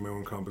band where I do my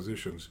own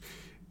compositions,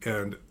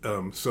 and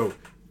so.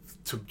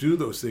 To do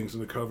those things in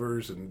the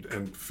covers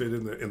and fit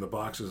in the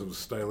boxes of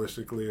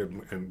stylistically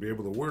and be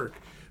able to work,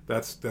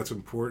 that's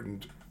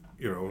important,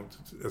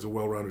 as a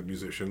well-rounded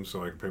musician,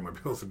 so I can pay my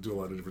bills and do a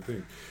lot of different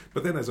things.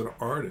 But then as an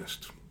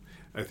artist,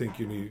 I think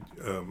you need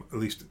at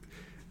least.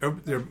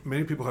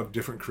 Many people have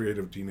different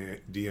creative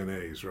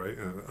DNAs, right?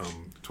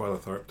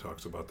 Twyla Tharp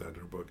talks about that in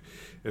her book,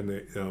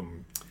 and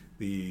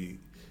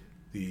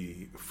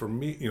for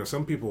me,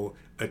 some people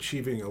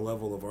achieving a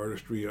level of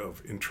artistry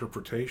of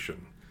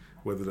interpretation,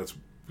 whether that's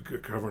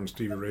covering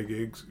Stevie Ray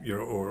gigs,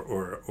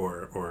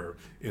 or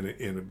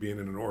in being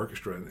in an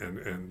orchestra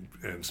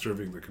and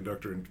serving the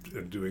conductor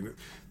and doing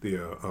the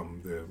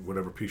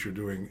whatever piece you're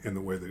doing in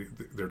the way that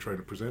they're trying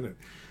to present it.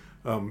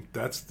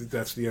 That's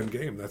the end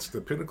game. That's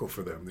the pinnacle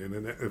for them.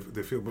 And if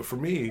they feel. But for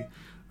me,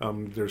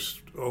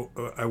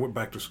 I went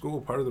back to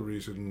school. Part of the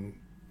reason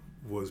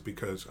was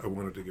because I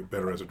wanted to get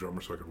better as a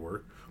drummer so I could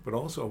work, but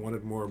also I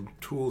wanted more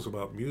tools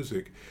about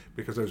music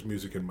because there's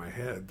music in my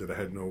head that I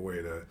had no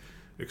way to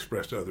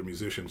express to other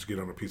musicians, get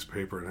on a piece of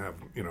paper and have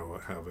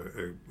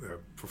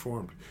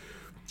performed.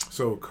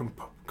 So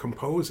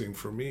composing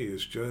for me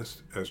is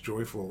just as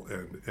joyful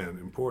and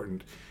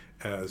important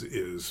as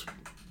is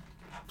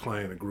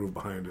playing a groove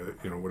behind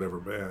whatever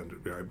band.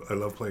 I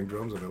love playing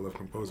drums and I love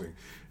composing,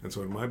 and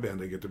so in my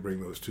band I get to bring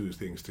those two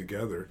things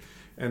together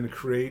and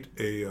create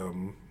a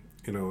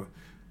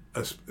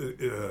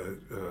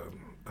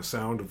a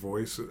sound, a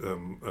voice,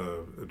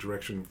 a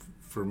direction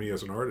for me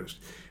as an artist.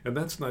 And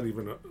that's not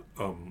even,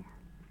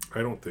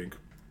 I don't think,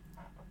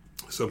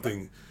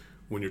 something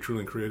when you're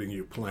truly creating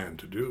you plan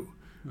to do.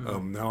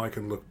 Now I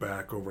can look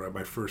back over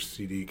my first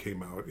CD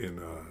came out in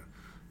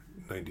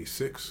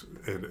 96,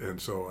 and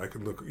so I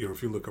can look,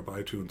 if you look up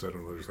iTunes, I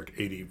don't know, there's like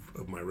 80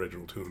 of my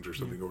original tunes or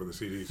something over the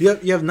CDs.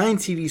 You have 9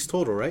 CDs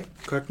total, right?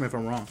 Correct me if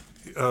I'm wrong.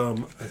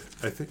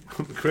 I think,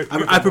 correct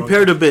me if I I'm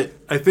prepared wrong. a bit.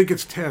 I think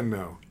it's 10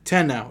 now.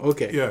 10 now,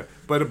 okay. Yeah,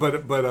 but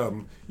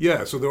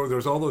yeah. So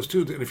there's all those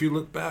tunes, and if you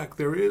look back,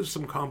 there is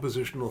some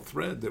compositional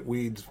thread that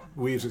weaves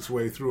its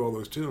way through all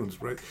those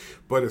tunes, right?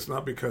 But it's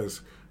not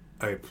because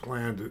I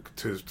planned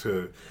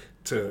to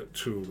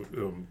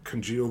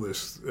congeal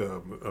this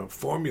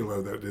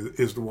formula that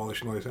is the Wally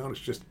Schneely sound. It's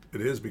just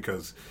it is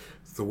because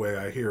it's the way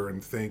I hear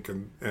and think,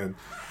 and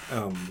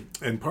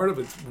part of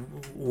it's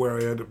where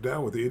I end up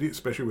now with the Idiot,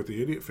 especially with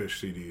the Idiot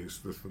Fish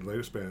CDs, the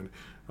latest band.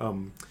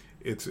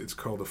 It's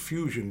called a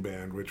fusion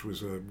band, which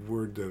was a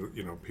word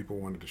that people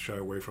wanted to shy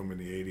away from in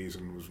the '80s,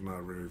 and was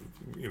not very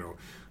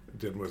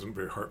wasn't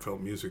very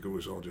heartfelt music. It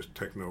was all just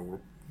techno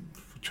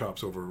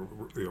chops over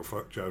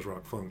jazz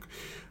rock funk.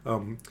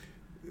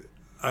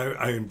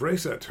 I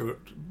embrace that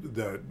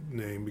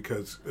name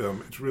because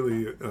it's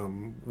really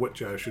what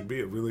jazz should be.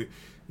 It really,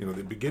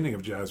 the beginning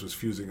of jazz was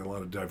fusing a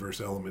lot of diverse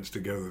elements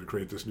together to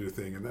create this new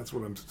thing, and that's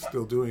what I'm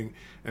still doing.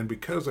 And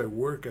because I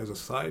work as a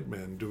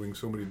sideman doing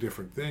so many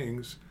different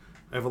things,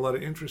 I have a lot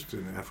of interest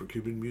in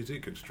Afro-Cuban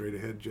music and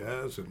straight-ahead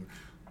jazz and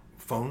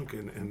funk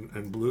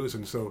and blues.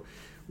 And so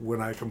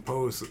when I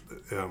compose,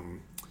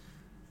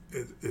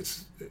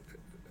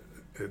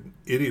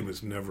 idiom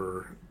is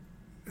never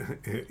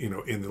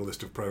in the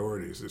list of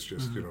priorities. It's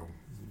just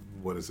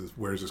what is this?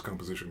 Where is this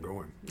composition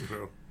going?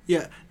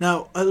 Yeah.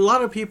 Now a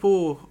lot of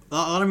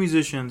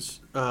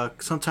musicians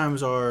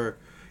sometimes are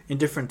in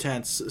different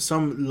tents.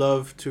 Some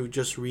love to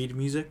just read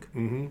music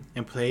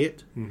and play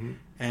it,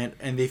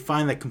 and they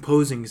find that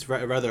composing is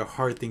rather a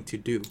hard thing to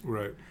do.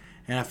 Right.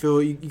 And I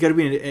feel you got to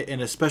be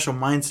in a special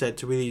mindset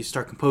to really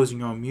start composing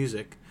your own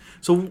music.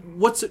 So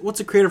what's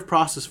a creative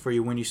process for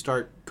you when you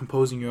start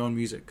composing your own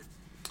music?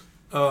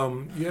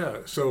 Yeah,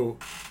 so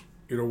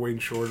Wayne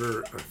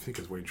Shorter, I think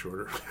it's Wayne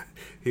Shorter.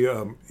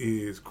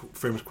 His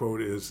famous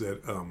quote is that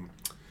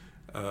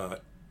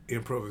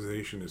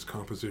improvisation is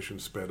composition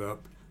sped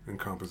up, and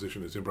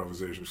composition is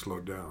improvisation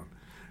slowed down.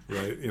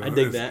 Right? I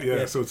dig that.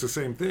 Yeah, so it's the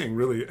same thing,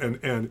 really.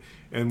 And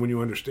when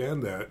you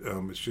understand that,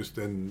 it's just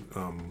then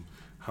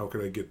how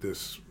can I get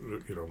this?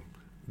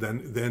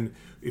 Then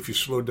if you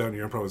slow down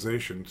your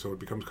improvisation so it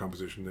becomes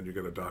composition, then you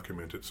got to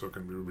document it so it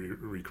can be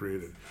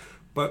recreated.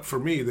 But for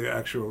me, to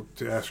answer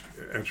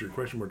your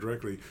question more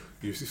directly,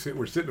 we're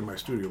sitting in my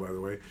studio, by the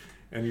way,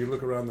 and you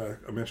look around I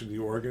mentioned the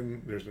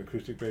organ, there's an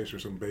acoustic bass,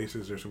 there's some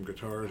basses, there's some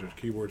guitars, there's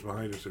keyboards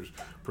behind us, there's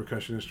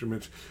percussion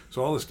instruments.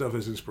 So all this stuff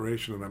is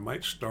inspiration, and I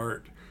might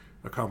start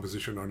a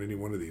composition on any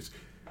one of these.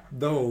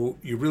 Though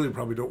you really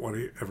probably don't want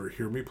to ever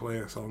hear me play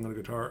a song on a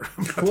guitar.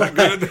 I'm not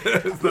that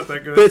good. It's not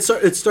that good.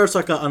 But it starts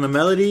like on a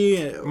melody.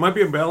 It might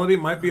be a melody. It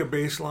might be a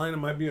bass line. It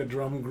might be a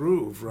drum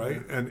groove, right?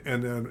 Yeah.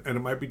 And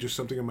it might be just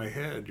something in my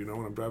head.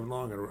 When I'm driving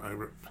along, I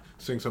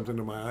sing something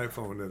to my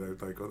iPhone that I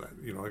like.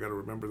 I got to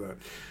remember that.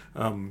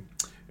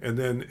 And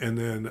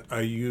then I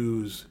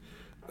use.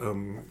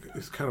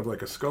 It's kind of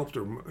like a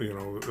sculptor,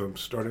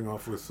 starting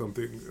off with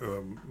something,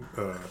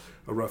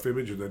 a rough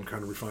image, and then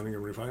kind of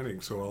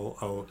refining. So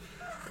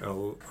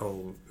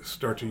I'll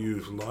start to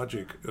use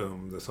Logic,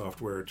 the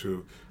software,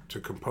 to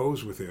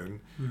compose within,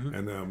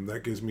 and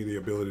that gives me the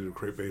ability to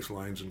create bass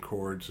lines and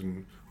chords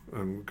and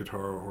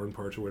guitar or horn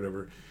parts or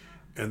whatever,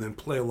 and then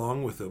play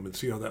along with them and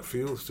see how that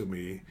feels to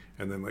me,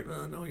 and then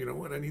no, you know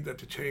what, I need that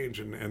to change,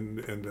 and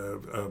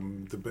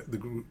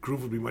the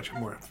groove would be much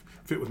more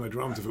fit with my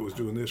drums if it was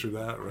doing this or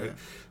that, right? Yeah.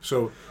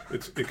 So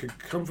it could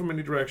come from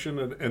any direction,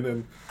 and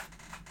then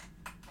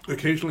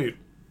occasionally,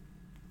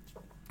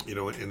 in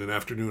an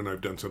afternoon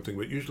I've done something,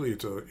 but usually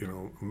it's a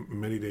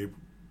many day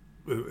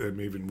and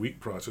even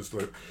week process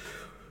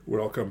where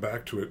I'll come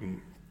back to it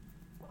and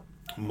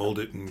mold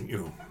it,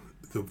 and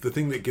the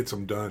thing that gets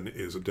them done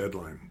is a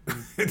deadline.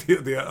 It's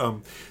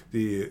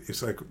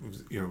like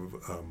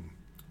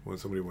when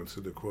somebody once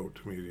said the quote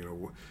to me,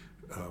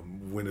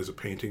 when is a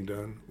painting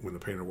done? When the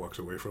painter walks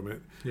away from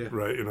it, yeah.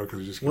 Right?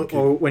 Because you just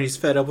or when he's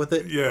fed up with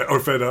it. Yeah,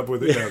 or fed up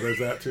with it. Yeah, there's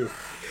that too.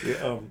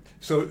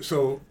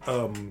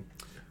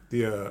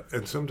 Yeah,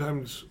 and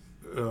sometimes,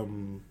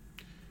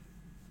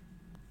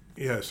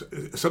 yes,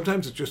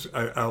 sometimes it's just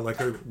I'll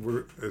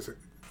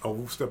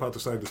step out the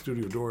side of the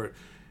studio door,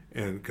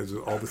 and because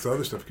all this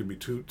other stuff can be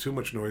too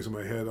much noise in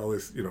my head, all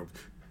this,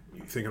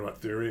 thinking about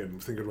theory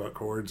and thinking about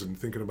chords and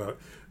thinking about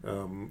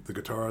the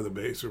guitar, the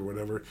bass, or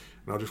whatever,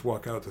 and I'll just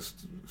walk out the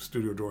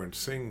studio door and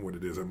sing what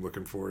it is I'm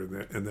looking for,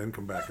 and then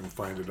come back and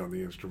find it on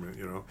the instrument,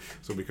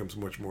 so it becomes a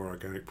much more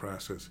organic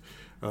process.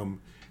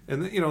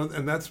 And then,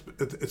 and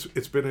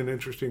it's been an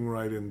interesting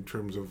ride in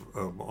terms of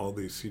all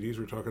these CDs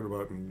we're talking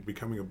about, and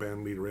becoming a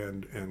band leader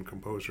and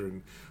composer,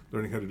 and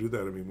learning how to do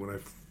that. I mean, when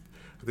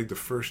I think the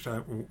first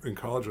time in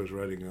college I was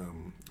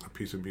writing a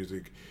piece of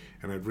music,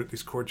 and I'd written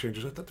these chord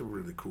changes. I thought they were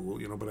really cool,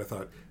 but I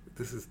thought,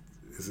 is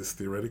this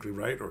theoretically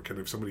right, or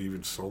can somebody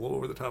even solo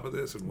over the top of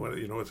this? And what,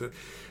 it's it.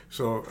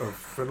 So a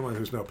friend of mine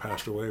who's now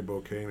passed away,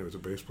 Bo Kane, who was a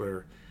bass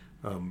player,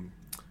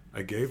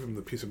 I gave him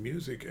the piece of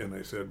music, and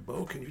I said,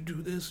 Bo, can you do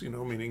this?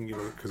 Meaning,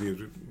 because he was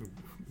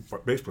a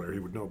bass player, he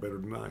would know better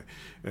than I.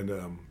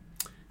 And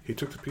he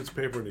took the piece of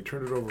paper and he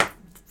turned it over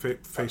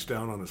face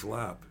down on his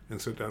lap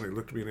and sat down. And he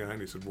looked me in the eye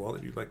and he said,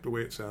 Wallet, you like the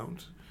way it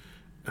sounds?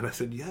 And I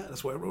said, yeah,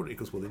 that's why I wrote it. He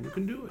goes, well, then you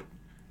can do it.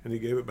 And he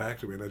gave it back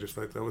to me, and I just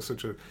thought that was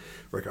such a,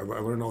 I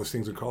learned all these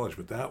things in college,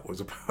 but that was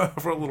a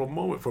powerful little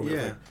moment for me.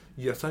 Yeah. Like,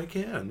 yes, I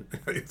can.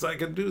 Yes, I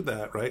can do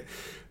that, right?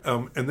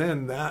 And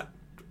then that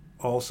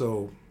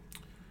also,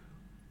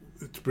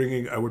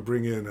 I would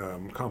bring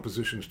in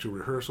compositions to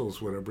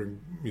rehearsals when I bring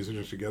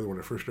musicians together when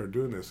I first started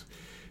doing this,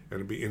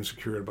 and I'd be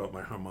insecure about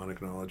my harmonic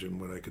knowledge,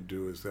 and what I could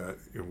do is that,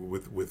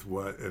 with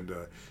what, and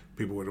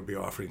people would be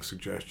offering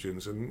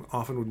suggestions, and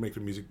often would make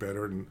the music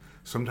better, and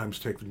sometimes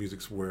take the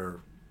music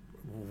where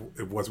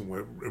it wasn't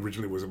what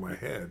originally was in my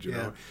head, you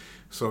know.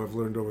 So I've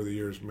learned over the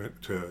years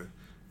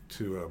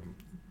to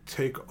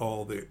take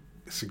all the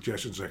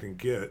suggestions I can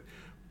get,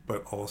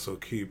 but also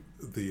keep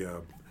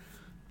the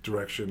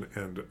direction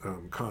and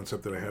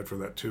concept that I had for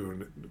that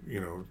tune,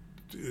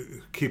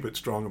 keep it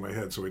strong in my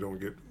head so we don't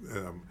get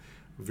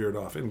veered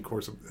off. And of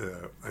course,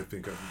 I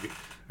think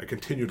I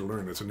continue to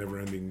learn. It's a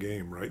never-ending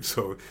game, right?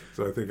 So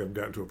I think I've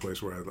gotten to a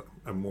place where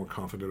I'm more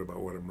confident about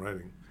what I'm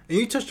writing. And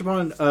you touched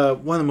upon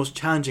one of the most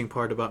challenging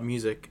part about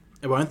music,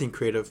 about anything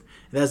creative,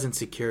 and that's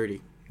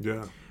insecurity.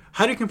 Yeah.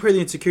 How do you compare the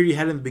insecurity you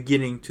had in the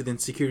beginning to the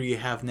insecurity you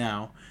have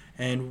now?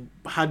 And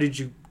how did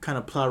you kind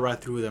of plow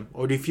right through them?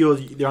 Or do you feel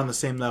they're on the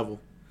same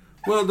level?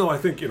 Well, no, I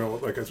think,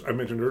 like I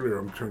mentioned earlier,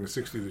 I'm turning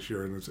 60 this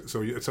year, and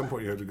so at some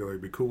point you have to go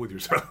be cool with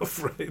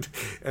yourself, right?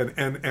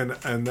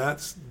 And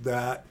that's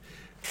that.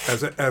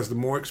 As the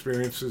more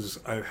experiences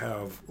I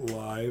have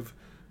live,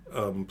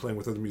 playing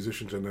with other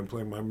musicians and then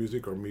playing my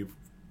music, or me,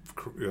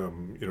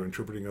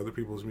 interpreting other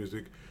people's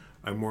music,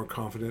 I'm more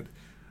confident.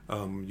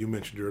 You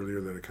mentioned earlier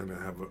that I kind of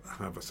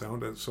have a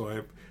sound, so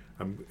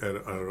I'm at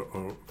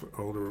an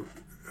older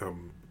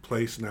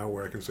place now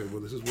where I can say,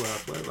 well, this is what I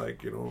play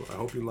like, I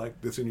hope you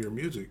like this in your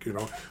music,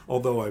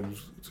 although I'm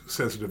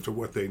sensitive to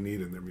what they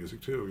need in their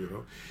music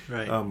too,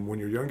 Right. When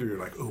you're younger, you're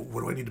like, oh,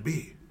 what do I need to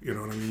be? You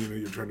know what I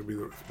mean? You're trying to be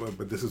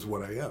but this is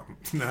what I am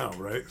now,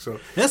 right? So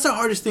that's the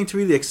hardest thing to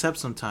really accept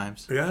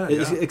sometimes. Yeah.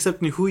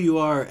 Accepting who you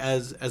are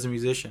as a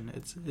musician.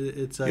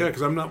 It's like,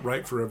 because I'm not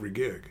right for every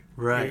gig.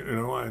 Right.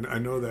 I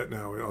know that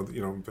now.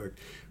 In fact,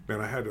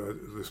 man, I had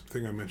this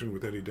thing I mentioned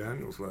with Eddie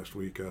Daniels last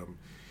week.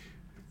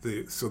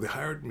 So they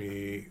hired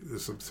me,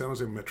 this San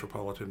Jose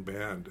Metropolitan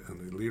Band, and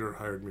the leader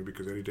hired me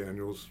because Eddie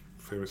Daniels,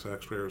 famous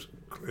sax player,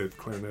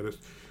 clarinetist,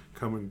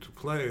 coming to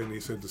play, and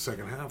he said the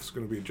second half is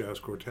going to be a jazz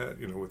quartet,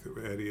 with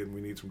Eddie, and we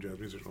need some jazz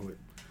musicians. I'm like,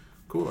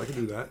 cool, I can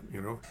do that,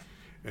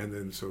 And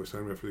then so he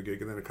signed me up for the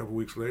gig, and then a couple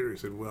weeks later he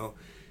said, well,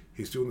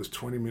 he's doing this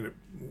 20-minute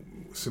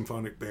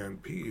symphonic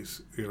band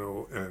piece,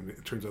 and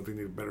it turns out they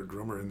need a better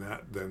drummer in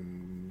that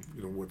than,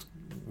 what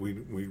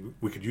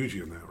we could use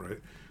you in that, right?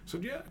 So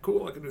yeah,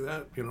 cool, I can do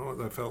that,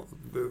 and I felt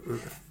it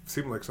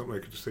seemed like something I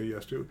could just say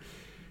yes to.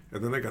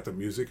 And then I got the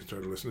music and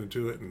started listening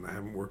to it, and I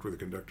haven't worked with a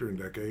conductor in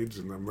decades,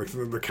 and I'm like,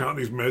 they're counting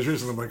these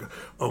measures, and I'm like,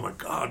 oh my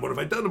God, what have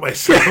I done to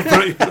myself?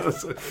 Right?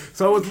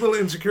 So I was a little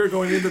insecure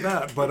going into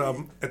that, but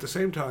at the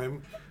same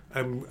time,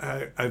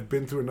 I've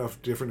been through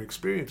enough different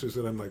experiences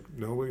that I'm like,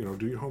 no,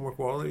 do your homework,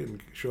 Wally,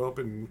 and show up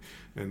and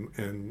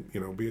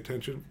be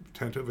attentive,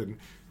 and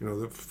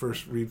the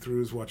first read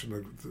throughs, watching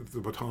the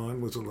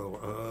baton was a little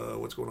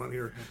what's going on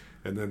here,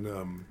 and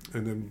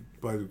then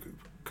by a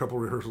couple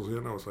rehearsals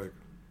in, I was like,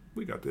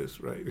 we got this,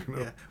 right?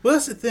 Yeah. Well,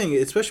 that's the thing,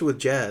 especially with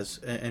jazz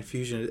and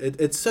fusion.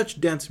 It's such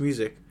dense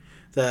music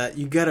that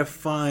you gotta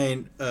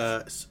find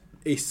a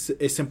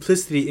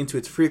simplicity into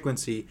its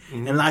frequency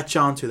and latch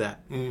on to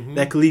that.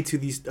 That could lead to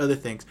these other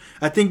things.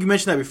 I think you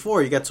mentioned that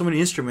before. You got so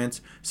many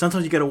instruments.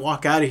 Sometimes you got to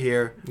walk out of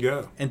here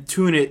and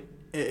tune it,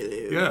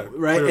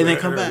 right, and then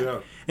come back.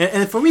 Yeah.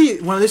 And for me,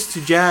 when I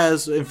listen to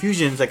jazz and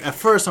fusions, like at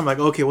first I'm like,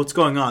 okay, what's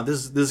going on?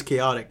 This is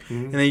chaotic,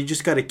 and then you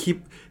just got to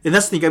keep. And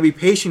that's the thing. You got to be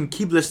patient,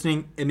 keep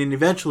listening, and then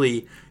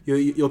eventually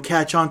you'll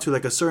catch on to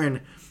like a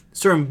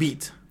certain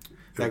beat.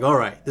 Like, all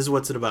right, this is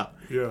what's it about.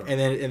 Yeah.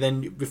 And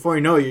then before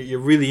you know it, you're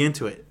really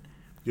into it.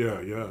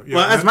 Yeah.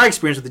 Well, that's my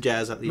experience with the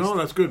jazz, at least. No,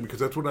 that's good, because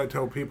that's what I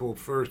tell people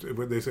first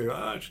when they say,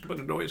 it's just a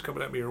bunch of noise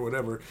coming at me or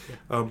whatever.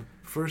 Yeah.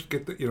 First,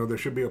 get there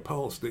should be a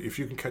pulse. That if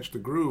you can catch the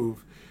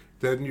groove,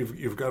 then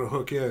you've got to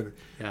hook in.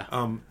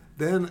 Yeah.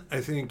 Then I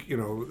think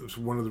it's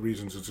one of the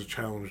reasons it's a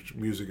challenged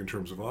music in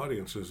terms of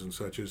audiences and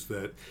such is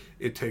that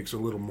it takes a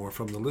little more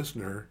from the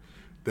listener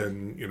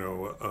than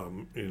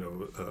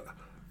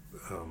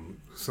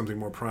something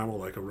more primal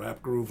like a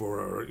rap groove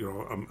or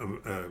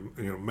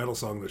a metal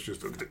song that's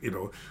just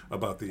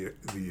about the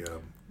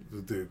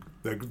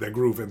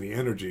groove and the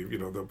energy,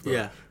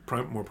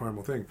 more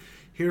primal thing.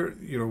 Here,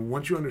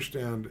 once you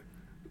understand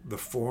the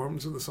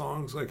forms of the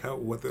songs, like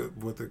what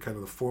the kind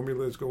of the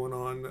formula is going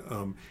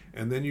on,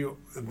 and then you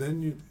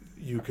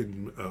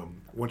can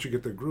once you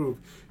get the groove,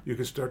 you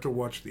can start to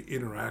watch the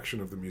interaction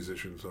of the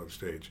musicians on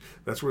stage.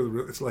 That's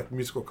where it's like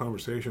musical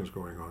conversations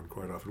going on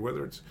quite often,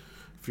 whether it's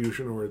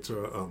fusion or it's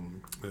a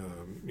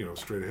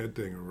straight ahead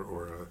thing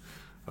or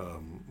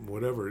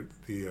whatever.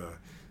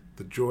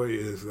 The joy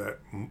is that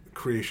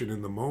creation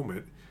in the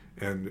moment.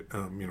 And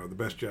the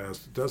best jazz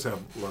does have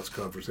lots of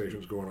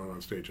conversations going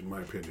on stage, in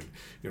my opinion.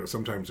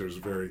 Sometimes there's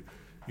a very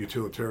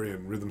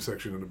utilitarian rhythm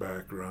section in the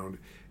background,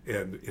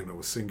 and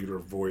a singular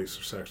voice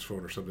or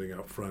saxophone or something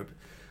out front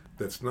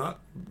that's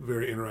not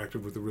very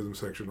interactive with the rhythm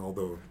section,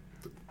 although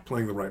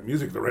playing the right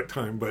music at the right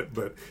time.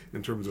 But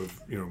in terms of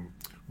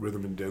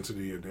rhythm and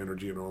density and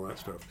energy and all that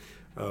stuff,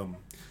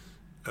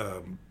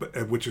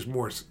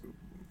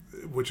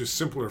 which is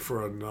simpler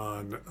for a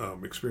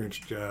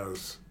non-experienced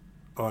jazz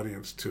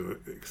audience to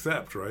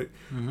accept, right?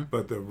 Mm-hmm.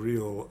 But the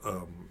real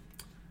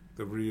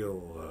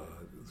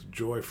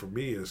joy for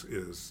me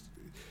is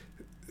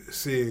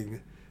seeing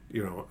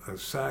a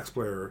sax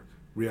player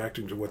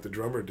reacting to what the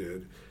drummer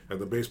did, and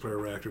the bass player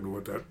reacting to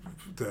what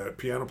that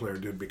piano player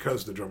did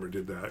because the drummer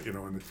did that,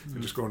 and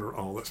just going to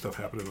all that stuff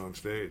happening on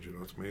stage.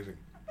 It's amazing.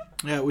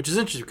 Yeah, which is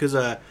interesting because,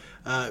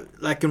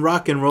 like in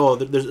rock and roll,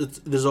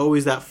 there's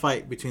always that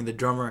fight between the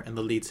drummer and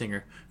the lead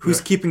singer. Who's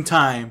keeping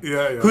time?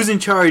 Yeah. Who's in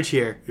charge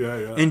here?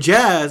 Yeah. In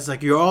jazz,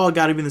 like you all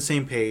got to be on the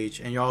same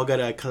page, and you all got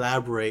to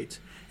collaborate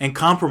and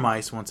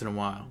compromise once in a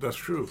while. That's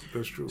true.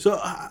 So,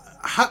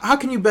 how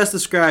can you best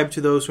describe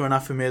to those who are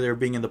not familiar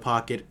being in the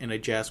pocket in a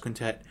jazz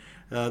quintet,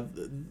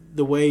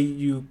 the way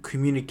you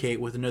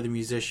communicate with another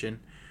musician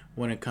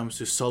when it comes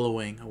to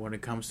soloing or when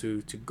it comes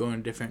to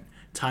going different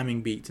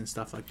timing beats and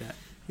stuff like that?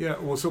 Yeah,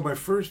 well, so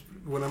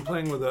when I'm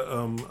playing with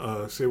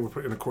say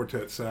we're in a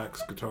quartet,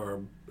 sax, guitar,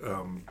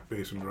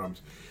 bass, and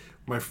drums,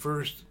 my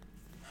first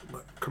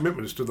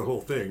commitment is to the whole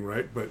thing,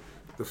 right? But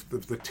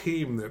the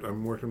team that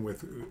I'm working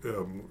with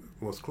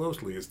most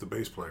closely is the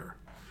bass player.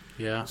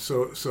 Yeah.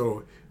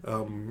 So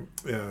in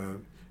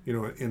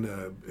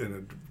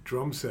a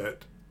drum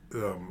set,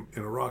 in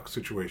a rock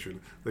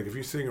situation, like if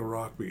you sing a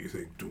rock beat, you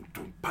think doom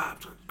doom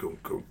pop, boom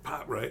boom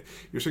pop, right?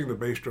 You're singing the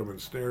bass drum and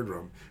snare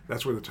drum.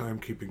 That's where the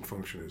timekeeping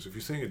function is. If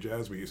you sing a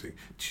jazz beat, you sing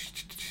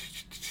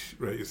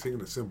right. You're singing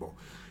a cymbal,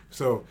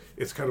 so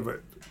it's kind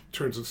of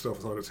turns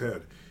itself on its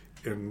head.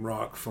 In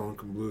rock,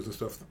 funk, and blues and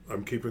stuff,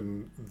 I'm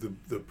keeping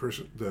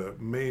the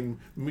main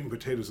meat and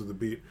potatoes of the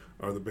beat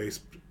are the bass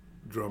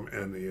drum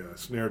and the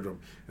snare drum,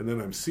 and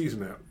then I'm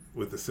seasoning that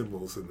with the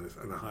cymbals and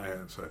the hi-hat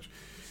and such.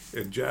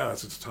 In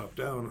jazz, it's top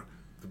down.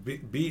 The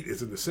beat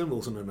is in the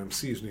cymbals, and then I'm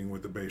seasoning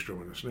with the bass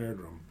drum and the snare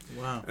drum.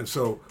 Wow! And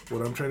so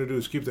what I'm trying to do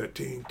is keep that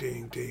ding,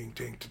 ding, ding,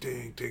 ding,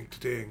 ding, ding,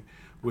 ding,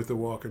 with the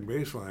walk and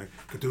bass line,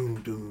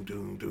 doom, doom,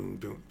 doom, doom,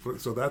 doom.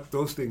 So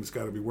those things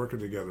got to be working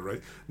together,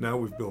 right? Now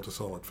we've built a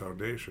solid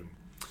foundation.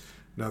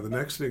 Now the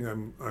next thing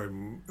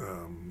I'm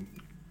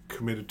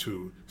committed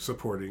to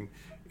supporting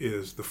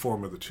is the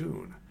form of the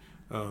tune.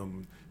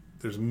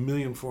 There's a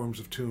million forms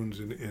of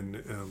tunes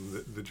in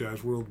the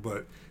jazz world,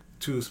 but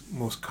two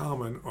most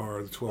common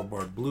are the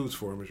 12-bar blues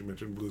form, as you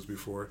mentioned blues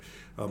before.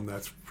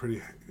 That's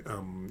pretty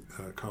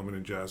common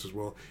in jazz as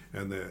well,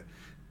 and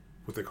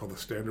what they call the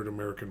standard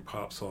American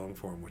pop song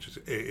form, which is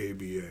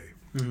AABA,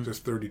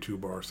 just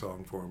 32-bar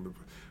song form.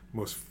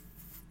 Most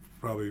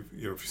probably,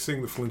 if you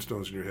sing the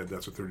Flintstones in your head,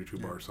 that's a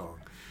 32-bar song,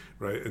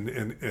 right?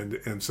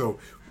 And so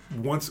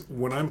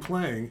when I'm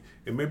playing,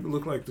 it may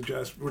look like the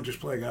jazz we're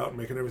just playing out and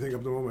making everything up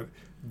in the moment.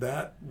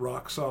 That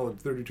rock solid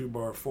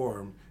 32-bar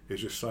form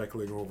is just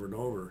cycling over and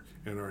over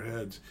in our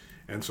heads.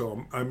 And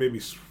so I may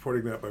be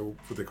supporting that by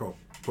what they call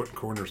putting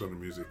corners on the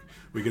music.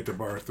 We get to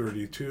bar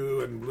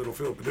 32 and little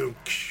Phil, and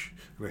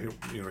I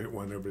hit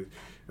one.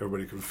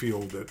 Everybody can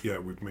feel that. Yeah,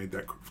 we've made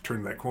that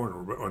turn that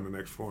corner on the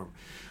next form.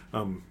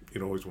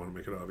 You always want to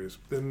make it obvious.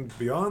 Then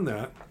beyond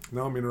that,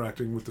 now I'm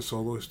interacting with the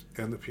soloist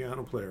and the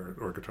piano player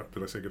or guitar.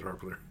 Did I say guitar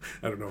player?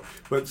 I don't know.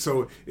 But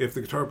so if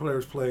the guitar player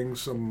is playing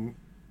some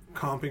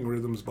comping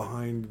rhythms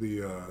behind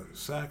the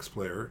sax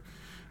player,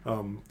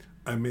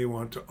 I may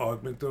want to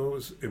augment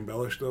those,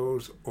 embellish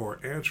those, or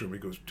answer him. He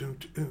goes, doom,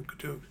 doom,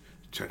 doom,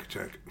 check,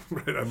 check.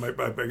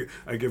 Right?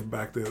 I give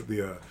back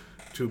the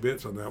 2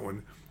 bits on that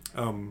one.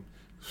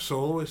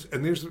 Soloist,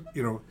 and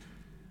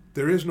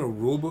there is no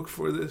rule book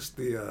for this.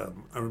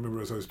 I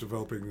remember as I was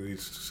developing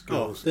these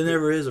skills. There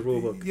never is a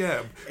rule book.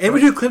 Yeah.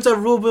 Anybody who claims to have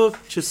a rule book,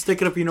 just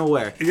stick it up you know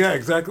where. Yeah,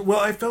 exactly. Well,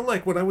 I felt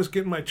like when I was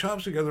getting my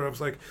chops together, I was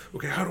like,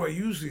 okay, how do I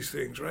use these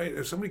things, right?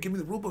 If somebody give me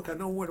the rule book, I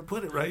know where to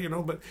put it, right?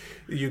 But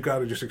you got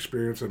to just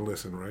experience and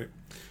listen, right?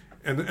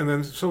 And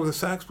then so with the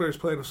sax players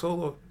playing a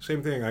solo,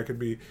 same thing. I could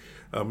be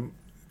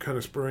kind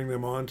of spurring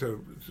them on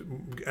to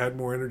add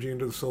more energy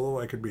into the solo.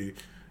 I could be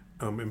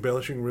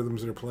embellishing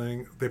rhythms they're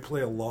playing. They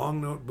play a long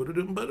note,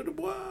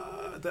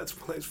 that's a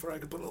place where I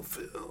could put a little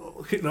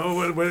fill,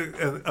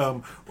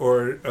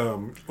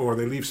 or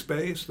they leave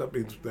space. That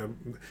means that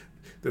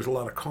there's a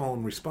lot of call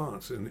and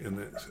response in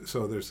this.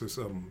 So there's this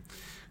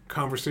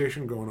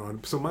conversation going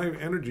on. So my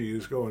energy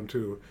is going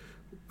to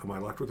am I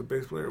locked with the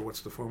bass player?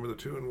 What's the form of the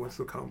tune? What's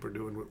the comper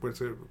doing?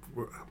 What's it?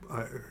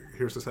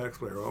 Here's the sax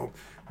player. Oh,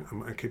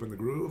 am I keeping the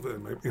groove?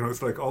 And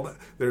it's like all that.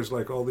 There's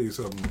like all these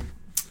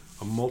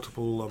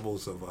multiple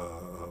levels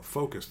of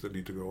focus that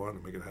need to go on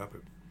to make it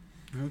happen.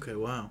 Okay,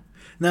 wow.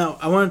 Now,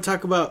 I want to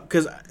talk about,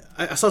 because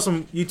I saw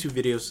some YouTube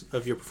videos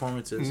of your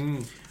performances.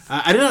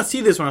 I did not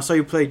see this when I saw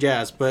you play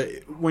jazz, but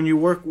when you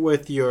work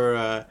with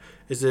your,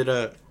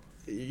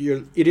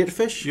 your Idiot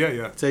Fish?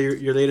 Yeah. Is that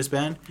your latest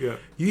band? Yeah.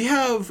 You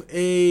have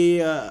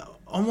a,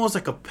 almost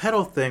like a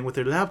pedal thing with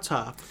your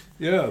laptop.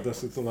 Yeah, it's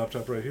the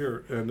laptop right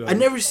here. And I've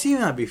never seen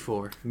that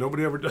before.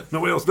 Nobody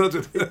else does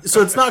it.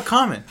 So it's not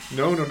common.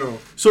 No.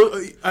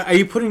 So are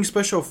you putting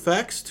special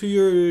effects to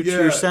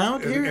your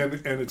sound here?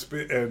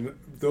 And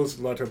those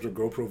a lot of times are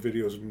GoPro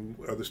videos and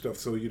other stuff.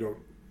 So you don't.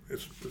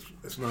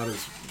 It's not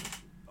as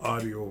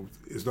audio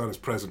is not as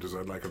present as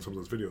I'd like on some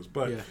of those videos.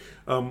 But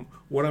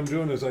what I'm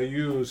doing is I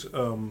use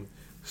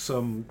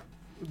some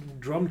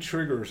drum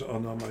triggers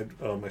on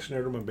my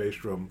snare drum and bass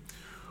drum,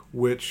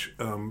 which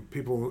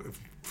people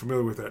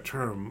familiar with that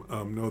term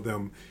know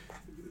them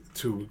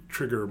to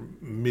trigger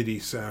MIDI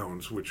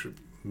sounds, which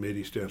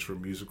MIDI stands for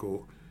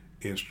Musical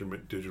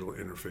Instrument Digital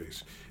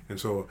Interface. And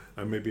so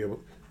I may be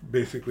able,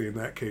 basically in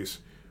that case,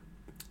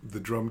 the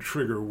drum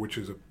trigger, which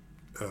is a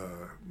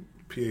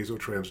piezo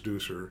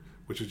transducer,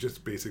 which is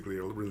just basically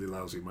a really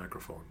lousy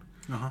microphone.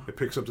 It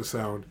picks up the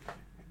sound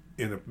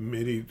in a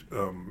MIDI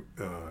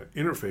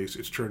interface.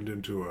 It's turned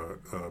into a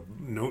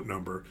note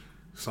number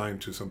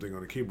signed to something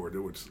on a keyboard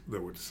that would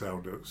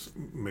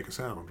make a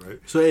sound, right?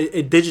 So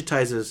it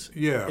digitizes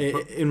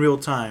in real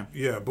time.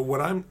 Yeah, but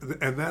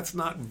and that's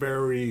not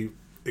very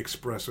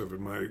expressive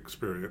in my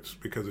experience,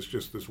 because it's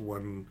just this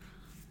one,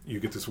 you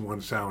get this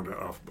one sound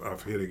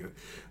off hitting it.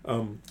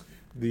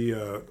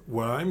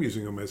 What I'm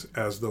using them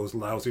as those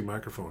lousy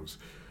microphones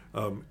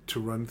to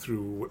run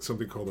through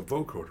something called a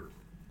vocoder.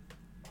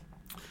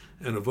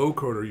 And a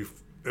vocoder,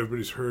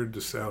 everybody's heard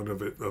the sound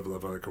of it, of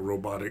like a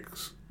robotic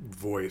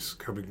voice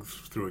coming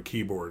through a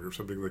keyboard or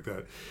something like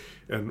that.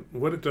 And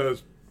what it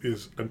does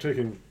is I'm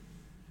taking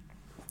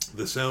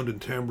the sound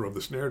and timbre of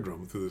the snare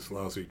drum through this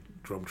lousy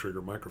drum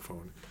trigger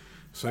microphone,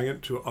 sang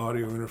it to an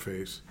audio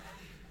interface.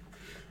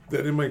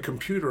 Then in my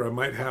computer I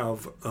might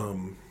have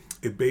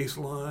a bass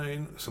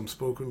line, some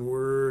spoken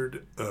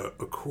word,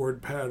 a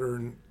chord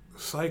pattern,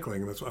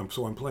 cycling. So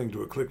I'm playing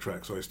to a click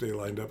track, so I stay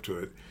lined up to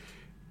it.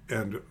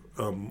 And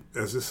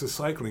as this is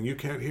cycling, you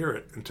can't hear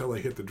it until I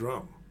hit the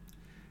drum.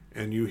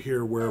 And you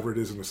hear wherever it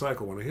is in the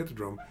cycle when I hit the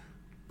drum.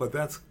 But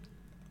that's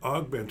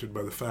augmented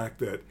by the fact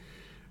that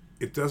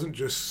it doesn't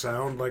just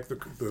sound like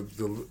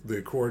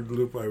the chord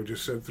loop I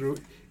just said through.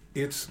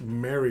 It's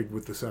married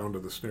with the sound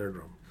of the snare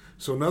drum.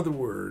 So in other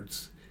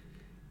words,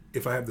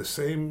 if I have the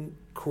same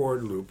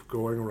chord loop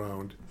going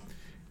around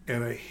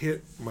and I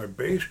hit my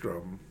bass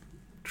drum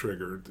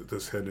trigger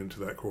that's head into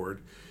that chord,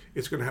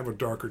 it's going to have a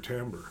darker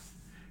timbre.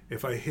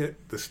 If I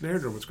hit the snare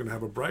drum, it's going to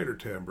have a brighter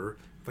timbre.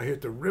 If I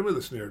hit the rim of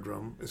the snare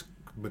drum, it's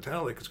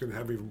metallic, it's going to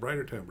have even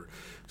brighter timbre.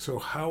 So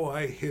how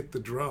I hit the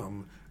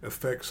drum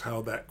affects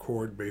how that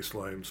chord, bass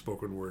line,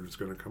 spoken word is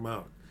going to come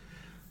out.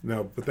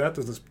 Now, but that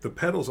doesn't. The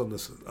pedals on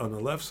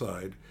the left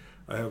side,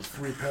 I have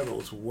 3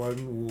 pedals.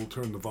 One will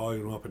turn the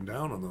volume up and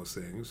down on those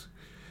things.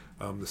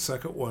 The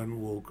second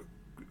one will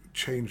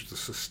change the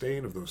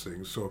sustain of those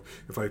things. So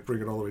if I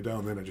bring it all the way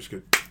down, then I just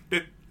get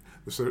it.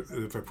 So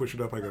if I push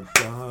it up, I go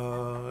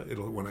da.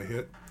 It'll when I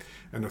hit.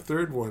 And the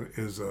third one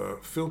is a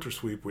filter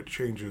sweep, which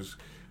changes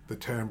the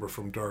timbre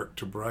from dark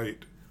to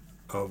bright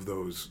of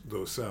those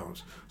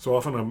sounds. So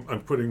often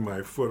I'm putting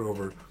my foot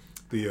over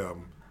the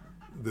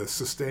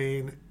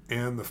sustain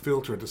and the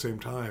filter at the same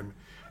time,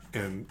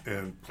 and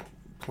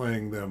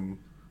playing them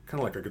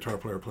kind of like a guitar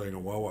player playing a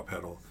wah-wah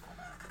pedal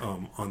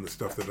on the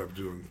stuff that I'm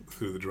doing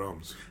through the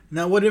drums.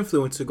 Now, what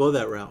influenced to go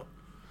that route?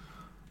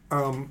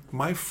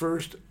 My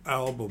first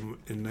album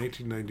in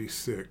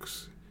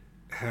 1996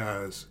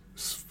 has,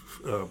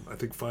 I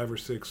think, 5 or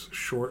 6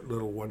 short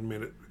little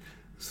 1-minute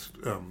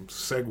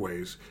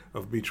segues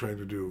of me trying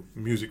to do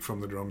music from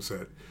the drum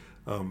set.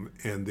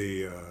 And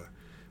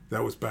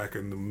that was back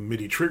in the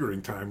MIDI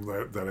triggering time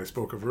that I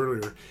spoke of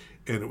earlier,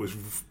 and it was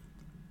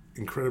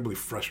incredibly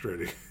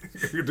frustrating.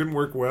 It didn't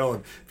work well,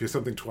 and if you do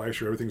something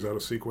twice, everything's out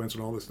of sequence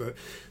and all this stuff.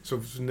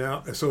 So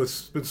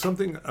it's been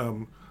something.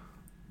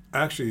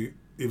 Actually,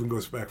 even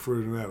goes back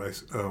further than that.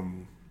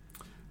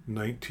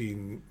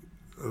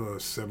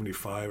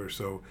 1975 or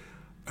so,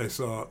 I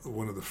saw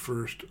one of the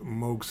first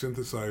Moog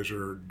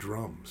synthesizer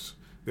drums.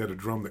 They had a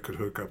drum that could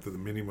hook up to the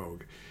Mini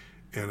Moog,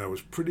 and I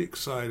was pretty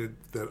excited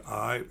that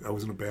I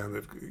was in a band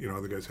that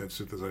other guys had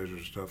synthesizers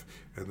and stuff,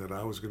 and that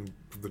I was going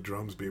to the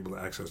drums be able to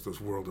access this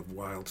world of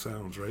wild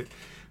sounds, right?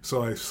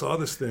 So I saw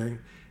this thing,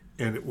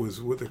 and it was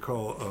what they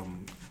call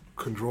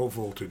control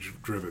voltage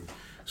driven.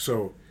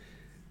 So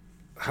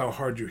how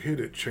hard you hit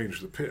it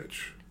changed the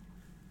pitch,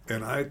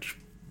 and I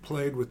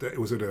played with that. It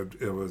was a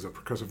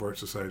Percussive Art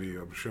Society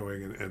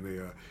showing, and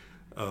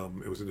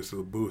It was in this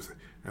little booth,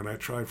 and I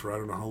tried for I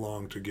don't know how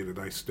long to get a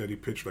nice steady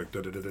pitch, like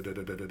da da da da da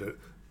da da da.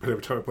 But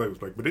every time I played, it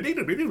was like,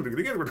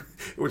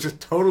 it was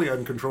just totally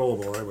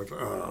uncontrollable. I went,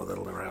 oh,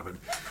 that'll never happen.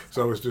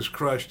 So I was just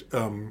crushed.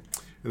 And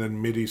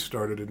then MIDI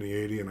started in the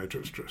 '80s, and I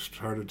just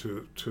started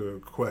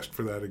to quest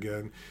for that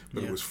again.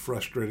 But it was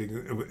frustrating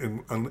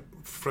and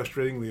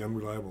frustratingly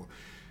unreliable.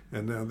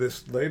 And now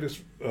this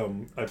latest,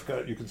 I've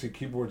got, you can see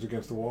keyboards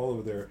against the wall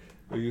over there.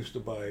 I used to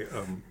buy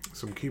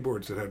some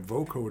keyboards that had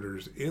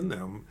vocoders in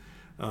them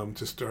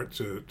to start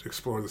to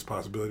explore this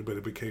possibility, but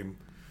it became,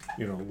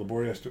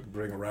 laborious to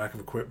bring a rack of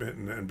equipment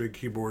and big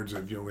keyboards,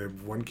 and they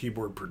have one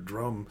keyboard per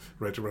drum,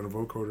 right, to run a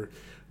vocoder.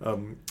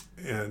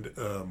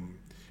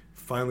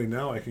 Finally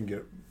now I can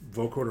get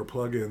vocoder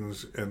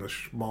plugins and a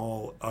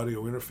small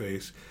audio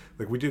interface.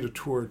 Like we did a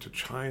tour to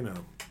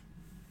China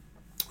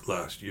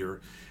last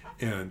year,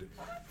 and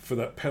for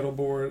that pedal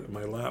board,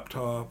 my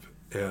laptop,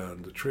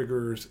 and the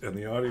triggers and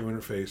the audio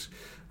interface,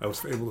 I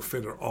was able to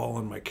fit it all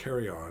on my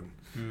carry-on,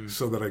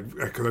 so that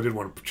because I didn't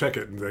want to check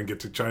it and then get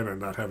to China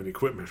and not have any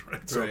equipment,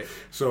 right?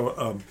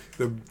 So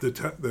the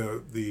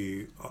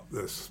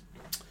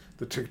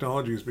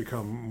technology has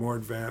become more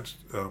advanced,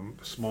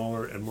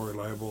 smaller and more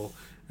reliable,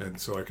 and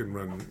so I can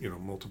run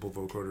multiple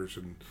vocoders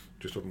and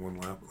just on one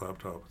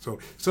laptop. So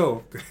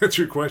to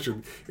answer your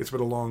question, it's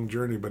been a long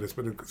journey, but it's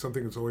been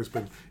something that's always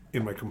been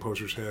in my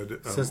composer's head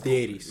since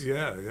the '80s.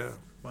 Yeah.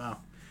 Wow.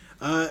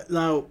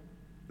 Now,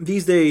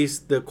 these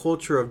days, the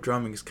culture of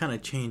drumming is kind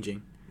of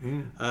changing.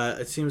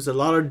 It seems a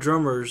lot of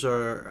drummers,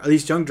 or at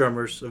least young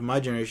drummers of my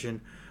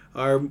generation,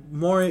 are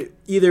more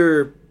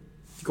either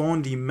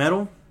going the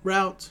metal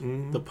route,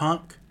 the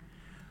punk,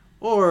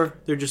 or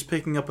they're just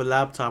picking up a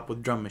laptop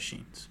with drum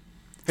machines.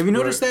 Have you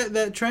noticed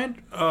that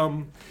trend?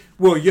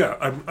 Well, yeah,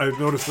 I've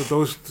noticed that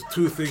those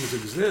two things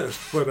exist,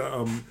 but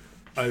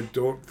I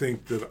don't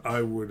think that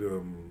I would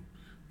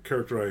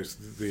characterize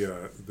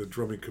the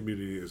drumming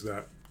community as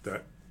that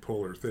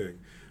polar thing.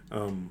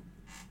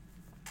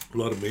 A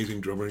lot of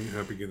amazing drumming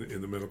happening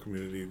in the metal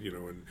community,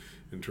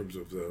 in terms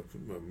of the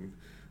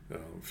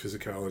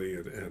physicality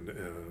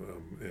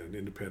and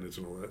independence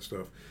and all that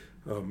stuff.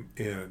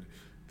 And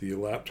the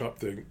laptop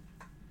thing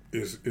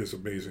is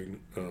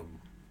amazing.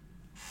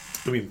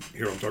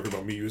 Here I'm talking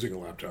about me using a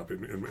laptop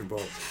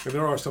involved. And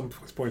there are some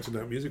points in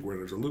that music where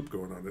there's a loop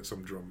going on at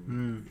some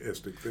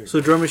drum-estic thing.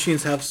 So drum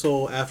machines have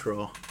soul after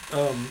all.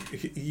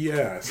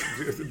 Yes.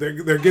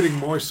 They're getting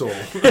more soul.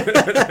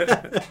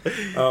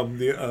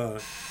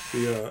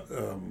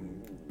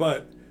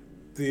 But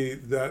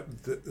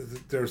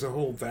there's a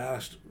whole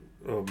vast,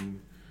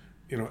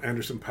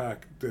 Anderson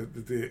 .Paak. Do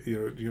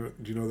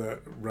you know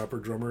that rapper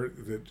drummer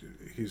that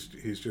he's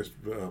just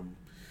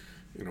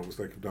was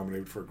like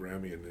nominated for a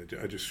Grammy, and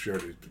I just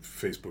shared a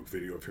Facebook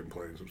video of him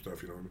playing some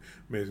stuff.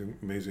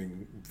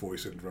 Amazing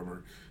voice and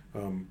drummer.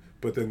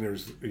 But then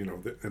there's in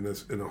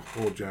the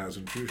whole jazz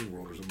and fusion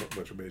world, there's a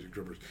bunch of amazing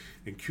drummers.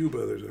 In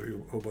Cuba, there's a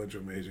whole bunch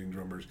of amazing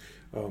drummers.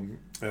 I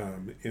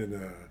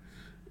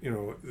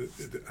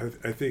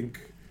think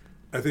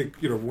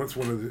once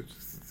one of the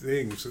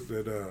things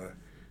that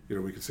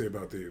we could say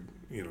about the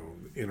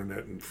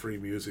internet and free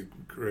music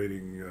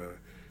creating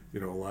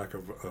a lack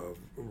of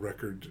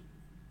record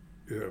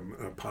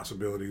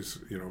possibilities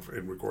in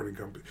recording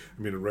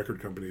in record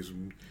companies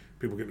and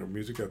people getting their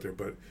music out there,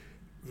 but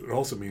it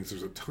also means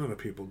there's a ton of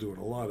people doing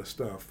a lot of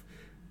stuff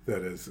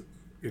that is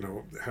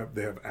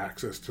they have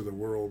access to the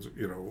world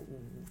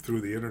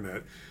through the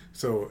internet.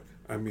 So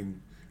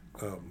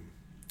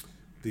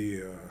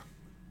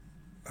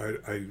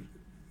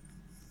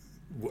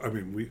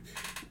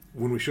when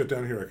we shut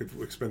down here, I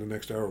could spend the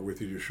next hour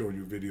with you just showing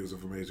you videos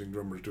of amazing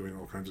drummers doing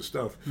all kinds of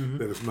stuff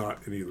that is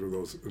not in either of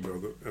those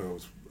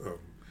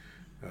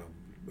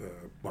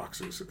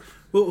boxes.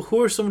 Well,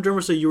 who are some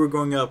drummers that you were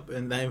growing up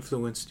and that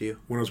influenced you?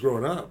 When I was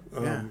growing up,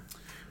 you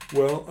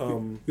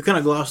kind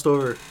of glossed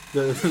over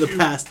the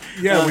past.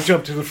 Yeah, we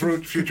jumped to the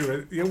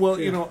future. Yeah, well,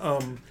 in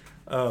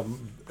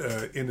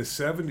the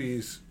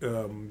 '70s,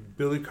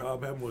 Billy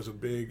Cobham was a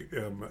big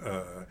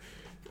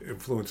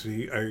influence.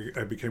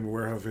 I became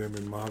aware of him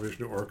in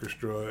Mahavishnu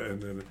Orchestra,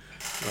 and then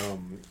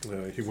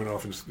he went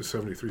off in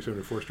 '73,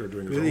 '74, started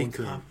doing his own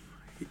thing.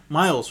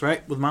 Miles,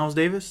 right? With Miles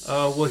Davis?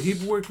 Well, he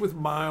worked with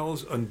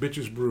Miles on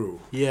Bitches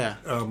Brew. Yeah.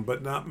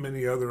 But not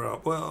many other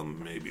well,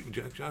 maybe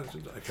Jack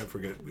Johnson, I can't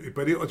forget.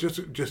 But it was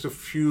just a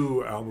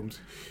few albums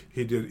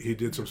he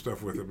did some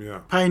stuff with him, yeah.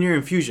 Pioneer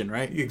Infusion,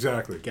 right?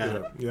 Exactly. Got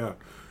it. Yeah.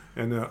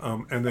 And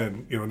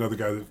then another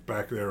guy that's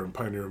back there in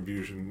Pioneer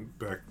Infusion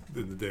back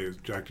in the day,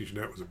 Jack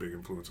DeJohnette was a big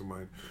influence of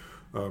mine.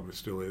 It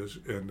still is.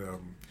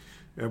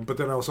 But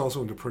then I was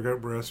also into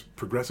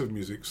progressive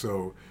music,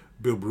 so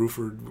Bill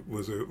Bruford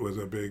was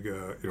a big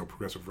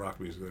progressive rock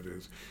music, that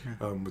is,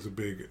 was a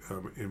big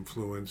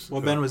influence.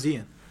 What band was he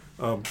in?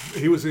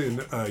 He was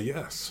in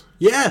Yes.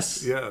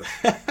 Yes.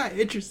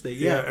 Interesting.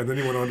 Yeah, and then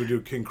he went on to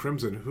do King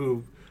Crimson,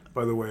 who,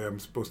 by the way, I'm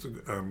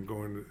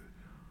going to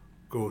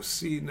go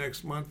see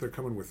next month. They're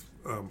coming with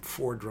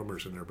 4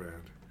 drummers in their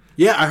band.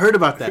 Yeah, I heard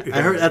about that.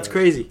 I heard that's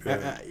crazy.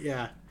 Yeah.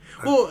 Yeah.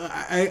 Well,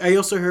 I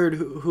also heard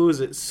who is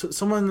it?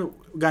 Someone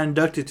got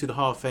inducted to the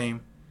Hall of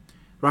Fame,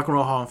 Rock and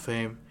Roll Hall of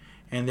Fame,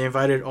 and they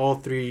invited all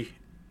three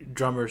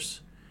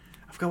drummers.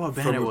 I forgot what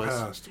band From it the was.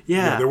 past.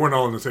 Yeah. They weren't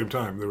all in the same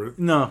time. They were.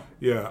 No.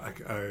 Yeah,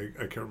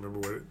 I can't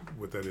remember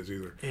what that is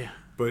either. Yeah.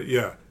 But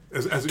yeah,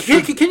 as it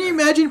Can you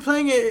imagine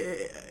playing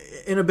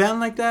in a band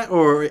like that,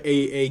 or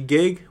a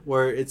gig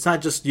where it's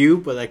not just you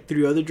but like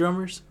three other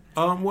drummers?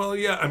 Well,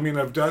 yeah. I mean,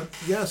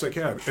 yes, I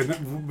can,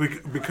 and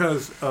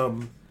because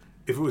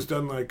if it was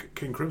done like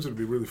King Crimson, it'd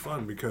be really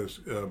fun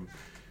because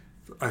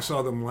I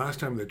saw them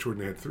last time they toured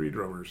and they had three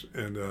drummers,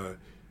 and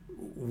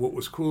what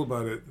was cool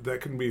about it,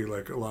 that can be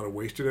like a lot of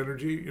wasted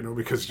energy,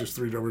 because it's just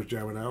three drummers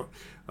jamming out.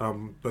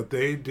 But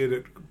they did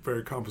it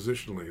very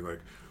compositionally.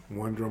 Like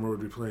one drummer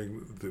would be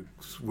playing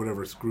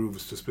whatever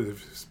grooves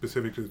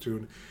specific to the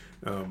tune.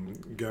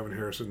 Gavin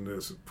Harrison,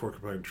 this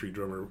Porcupine Tree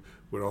drummer,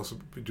 would also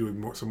be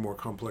doing some more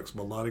complex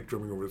melodic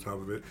drumming over the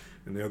top of it,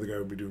 and the other guy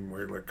would be doing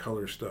more like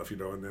color stuff,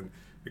 and then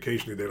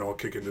occasionally they'd all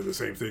kick into the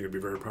same thing. It'd be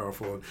very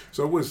powerful, and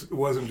so it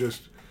wasn't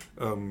just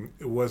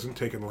it wasn't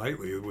taken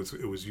lightly. It was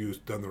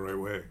done the right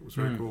way. It was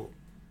very cool.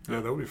 Yeah,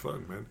 that would be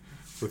fun, man.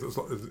 With as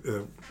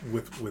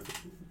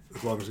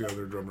long as the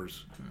other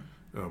drummers,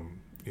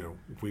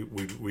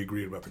 we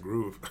agreed about the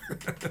groove.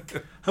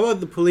 How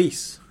about the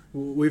Police?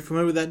 Were you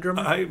familiar with that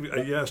drummer?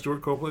 Yeah,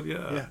 Stuart Copeland.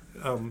 Yeah.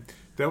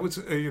 That was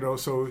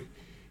so.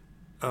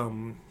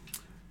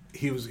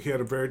 He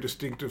had a very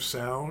distinctive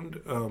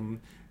sound,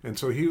 and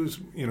so he was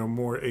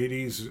more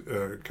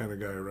 '80s kind of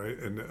guy, right?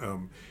 And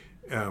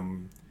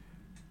I'm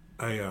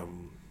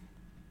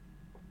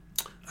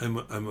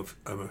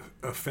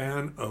a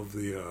fan of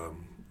the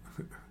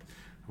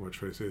how much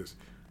should I say this?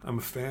 I'm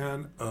a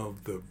fan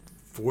of the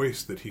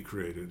voice that he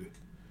created.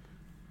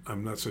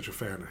 I'm not such a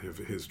fan of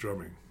his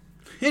drumming.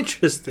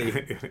 Interesting.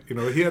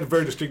 He had a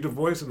very distinctive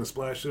voice, and the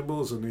splash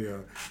cymbals and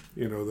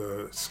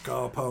the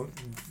ska punk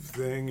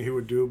thing he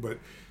would do, but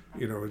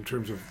in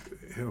terms of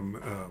him,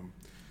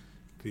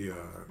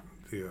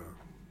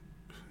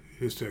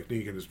 his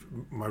technique and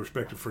my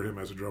respect for him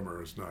as a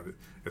drummer is not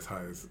as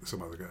high as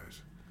some other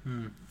guys.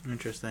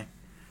 Interesting.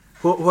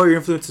 What are your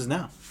influences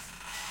now?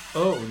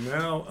 Oh,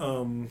 now,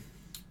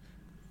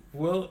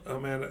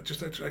 man, I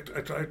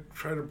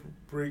try to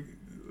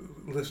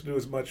listen to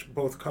as much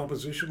both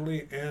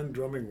compositionally and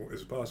drumming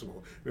as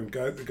possible. The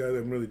guy that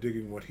I'm really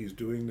digging what he's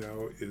doing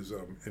now is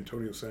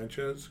Antonio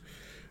Sanchez.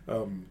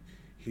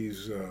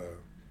 He's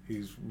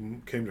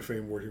came to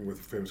fame working with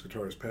famous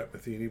guitarist Pat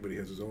Metheny, but he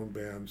has his own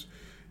bands,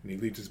 and he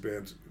leads his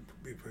bands.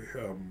 I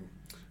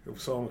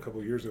saw him a couple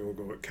of years ago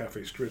at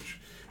Cafe Stritch.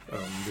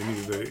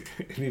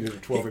 He needed a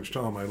 12-inch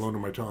tom. I loaned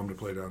him my tom to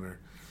play down there.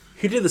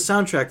 He did the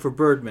soundtrack for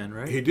Birdman,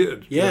 right? He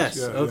did. Yes.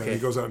 Yeah, okay. Yeah. He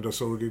goes out and does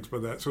solo gigs by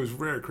that. So he's a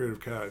very creative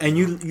cat. And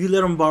you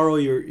let him borrow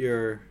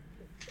your...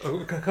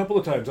 A couple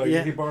of times.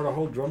 He borrowed a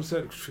whole drum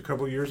set a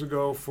couple of years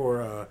ago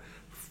for...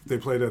 they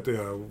played at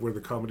where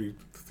the Comedy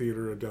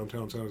Theater in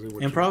downtown San Jose.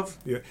 Improv?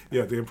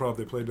 Yeah, the Improv.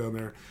 They played down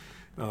there.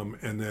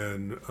 And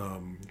then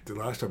the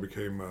last time we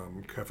came,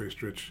 Cafe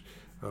Stritch,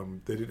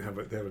 they didn't have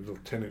they had a little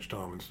 10-inch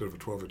tom instead of a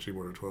 12-inch. He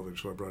wanted a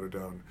 12-inch, so I brought it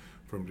down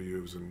for him to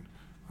use. And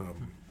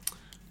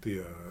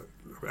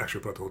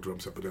actually I brought the whole drum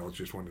set, but Alex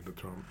just wanted the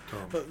tom.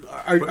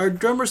 Are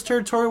drummers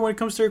territorial when it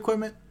comes to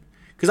equipment?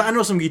 Because I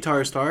know some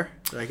guitarists are.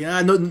 Like,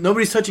 I know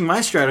nobody's touching my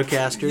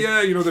Stratocaster.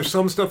 Yeah, there's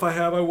some stuff I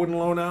have I wouldn't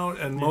loan out,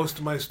 and most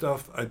of my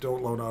stuff I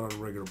don't loan out on a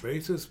regular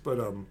basis. But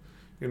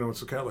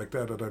it's a cat like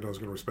that I know is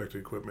going to respect the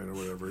equipment or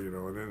whatever,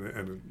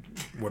 and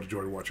what a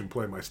joy to watch him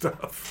play my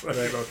stuff.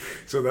 Right.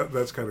 So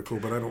that's kind of cool.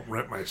 But I don't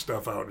rent my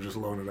stuff out and just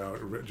loan it out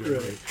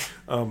generally.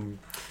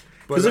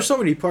 Because there's so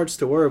many parts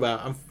to worry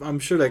about. I'm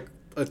sure like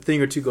a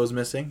thing or two goes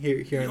missing here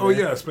and there. Oh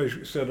yeah,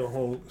 especially send a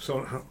whole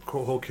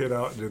kit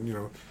out, and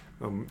then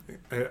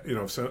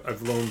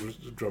I've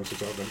loaned drum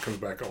sets out, and then it comes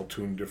back all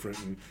tuned different,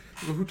 and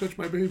who touched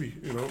my baby?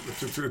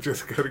 It's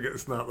just gotta get.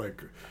 It's not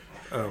like,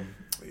 I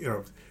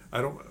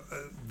don't.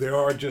 They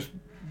are just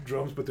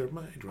drums, but they're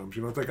my drums.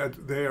 It's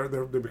like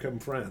they become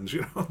friends.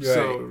 Right.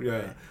 So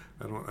yeah,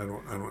 I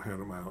don't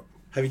hand them out.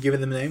 Have you given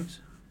them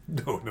names?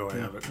 No, I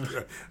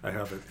haven't. I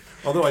haven't.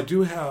 Although I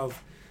do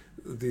have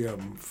the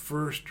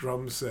first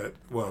drum set.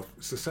 Well,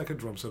 it's the second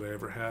drum set I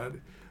ever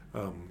had.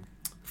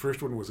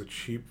 First one was a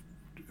cheap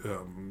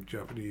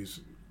Japanese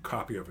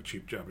copy of a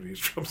cheap Japanese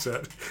drum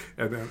set,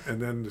 and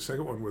then the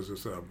second one was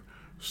this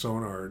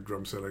Sonar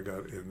drum set I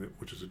got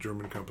which is a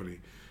German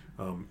company,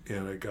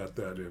 and I got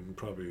that in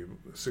probably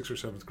 6th or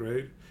 7th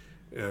grade.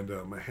 And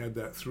I had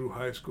that through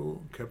high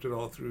school, kept it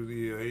all through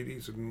the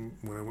 80s, and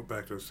when I went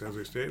back to San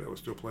Jose State, I was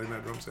still playing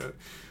that drum set.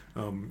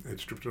 I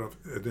stripped it off,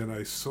 and then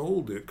I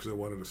sold it because I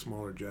wanted a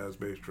smaller jazz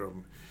bass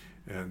drum,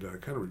 and I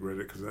kind of regret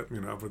it because that,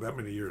 for that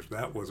many years,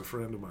 that was a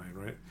friend of mine,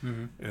 right?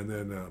 Mm-hmm. And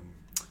then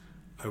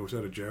I was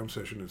at a jam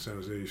session in San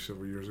Jose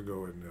several years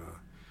ago, and I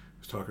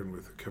was talking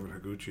with Kevin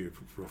Higuchi, a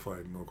real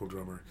fine local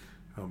drummer,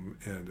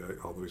 and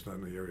although he's not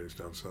in the area, he's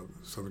down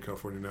Southern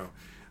California now.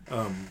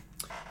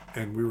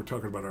 And we were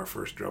talking about our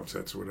first drum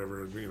sets or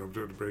whatever, and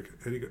during the break,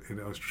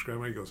 and I was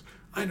describing, he goes,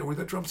 "I know where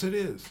that drum set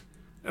is,"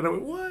 and I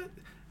went, "What?"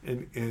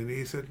 And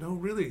he said, no,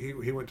 really.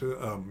 He went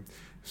to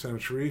Santa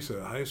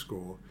Teresa High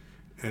School,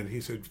 and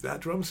he said, that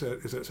drum set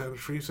is at Santa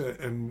Teresa,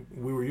 and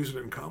we were using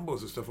it in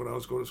combos and stuff when I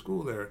was going to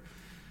school there.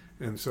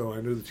 And so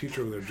I knew the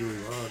teacher over there, Julie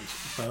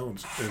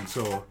Bounds, and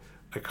so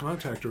I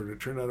contacted her, and it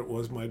turned out it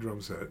was my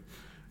drum set.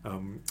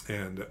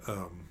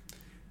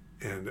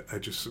 And I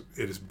just,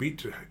 it is beat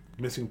to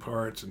missing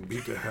parts and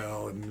beat to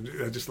hell, and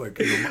I just like,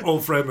 my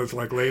old friend that's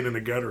like laying in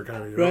the gutter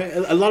kind of, Right,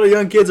 a lot of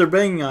young kids are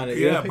banging on it.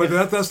 Yeah, but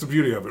that's the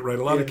beauty of it, right?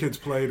 A lot of kids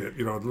played it,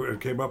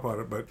 and came up on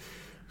it, but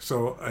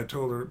so I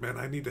told her, man,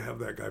 I need to have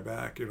that guy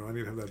back, I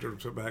need to have that drum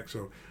set back,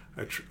 so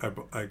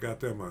I got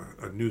them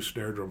a new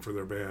snare drum for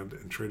their band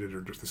and traded her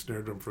just the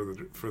snare drum for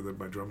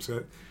my drum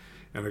set,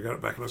 and I got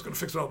it back, and I was going to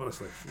fix it all, but it's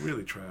like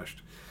really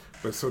trashed.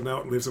 But so now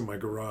it lives in my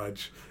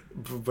garage,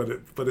 but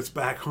it's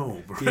back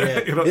home. Right?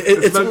 Yeah,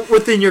 it's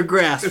within your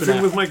grasp. It's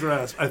in with my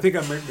grasp. I think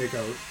I might make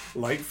a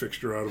light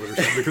fixture out of it or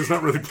something because it's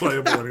not really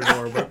playable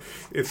anymore. But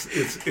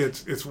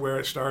it's where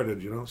it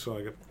started, So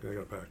I got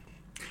it back.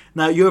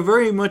 Now you're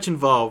very much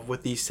involved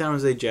with the San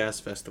Jose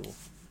Jazz Festival.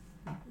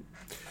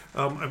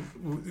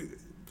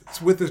 It's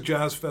with this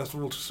jazz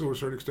festival to a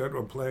certain extent.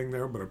 I'm playing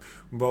there, but I'm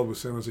involved with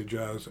San Jose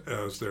Jazz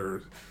as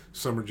their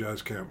summer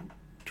jazz camp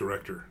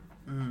director.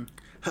 Mm.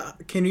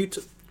 Can you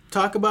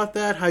talk about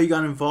that, how you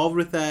got involved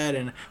with that,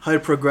 and how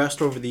it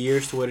progressed over the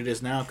years to what it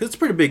is now? Because it's a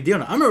pretty big deal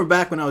now. I remember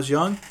back when I was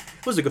young,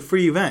 it was like a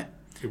free event.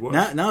 It was.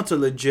 Now it's a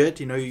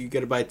legit, you got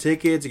to buy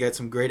tickets, you got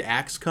some great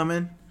acts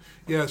coming.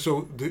 Yeah,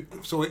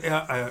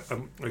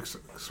 I'm like,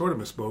 sort of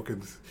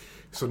misspoken.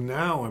 So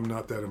now I'm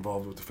not that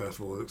involved with the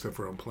festival, except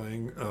for I'm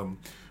playing.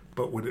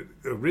 But when it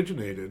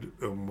originated,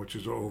 which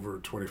is over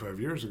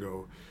 25 years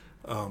ago,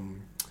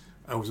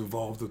 I was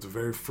involved with the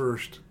very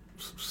first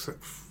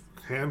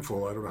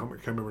handful. I don't know I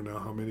can't remember now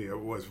how many I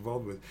was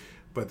involved with,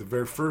 but the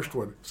very first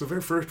one. So the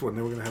very first one,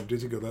 they were going to have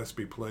Dizzy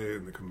Gillespie play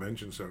in the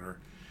convention center.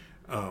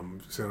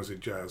 San Jose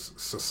Jazz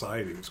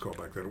Society, it was called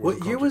back then.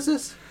 What year was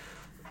this?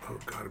 Oh,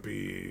 gotta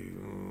be.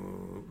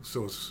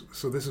 So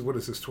this is, what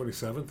is this,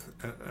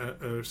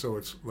 27th? So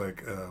it's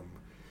like.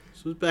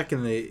 So it was back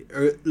in the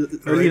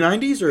early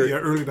 90s, or yeah,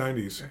 early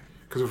 90s.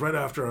 Because it was right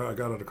after I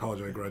got out of college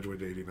and I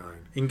graduated in '89.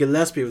 And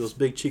Gillespie with those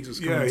big cheeks was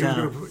coming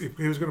down.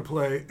 He was going to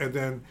play, and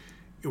then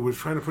it was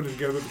trying to put it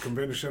together at the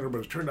convention center,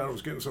 but it turned out it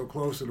was getting so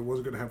close that it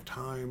wasn't going to have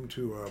time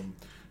to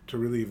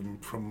really even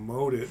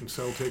promote it and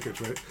sell tickets,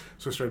 right?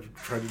 So I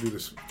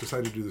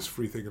decided to do this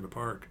free thing in the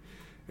park,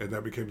 and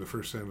that became the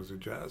first San Jose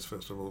Jazz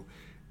Festival.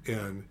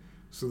 And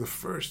so the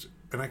first,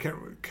 and I can't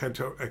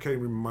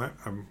even remind.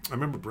 I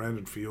remember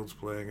Brandon Fields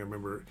playing. I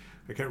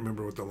can't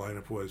remember what the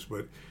lineup was,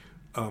 but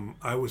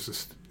I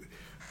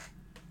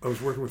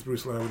was working with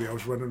Bruce Laverty. I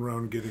was running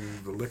around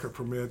getting the liquor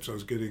permits. I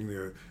was getting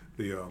the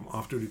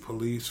off-duty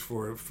police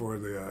for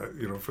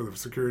the for the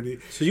security.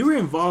 So you were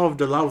involved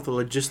a lot with the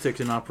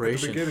logistics and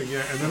operations. At the beginning,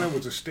 yeah. And then I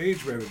was a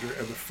stage manager.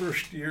 And the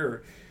first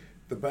year,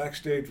 the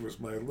backstage was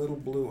my little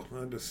blue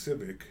Honda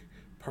Civic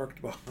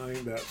parked behind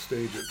that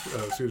stage at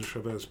Cesar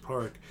Chavez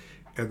Park.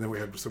 And then we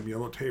had some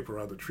yellow tape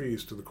around the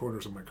trees to the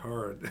corners of my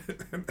car,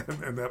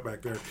 and that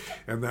back there.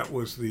 And that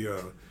was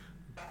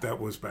that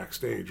was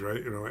backstage,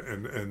 right?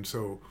 And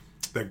so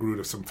that grew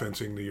to some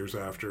fencing the years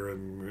after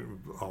and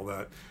all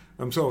that.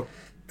 So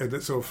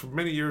for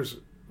many years,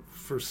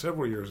 for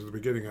several years at the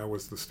beginning, I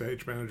was the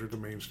stage manager at the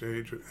main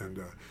stage, and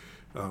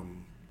I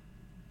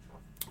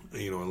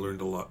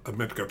learned a lot. I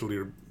got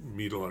to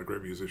meet a lot of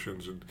great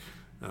musicians and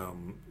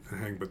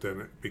hang. But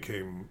then it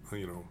became,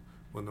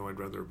 well, no, I'd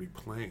rather be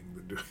playing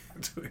than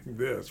doing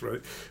this,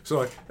 right?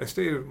 So I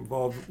stayed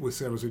involved with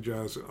San Jose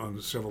Jazz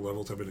on several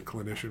levels. I've been a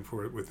clinician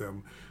for it with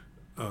them.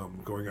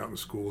 Going out in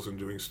schools and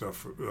doing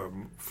stuff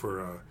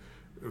for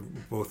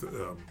both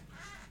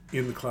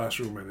in the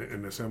classroom and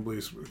in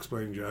assemblies,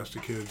 explaining jazz to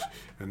kids.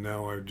 And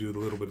now I do a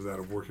little bit of that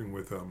of working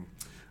with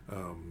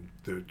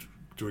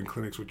doing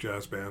clinics with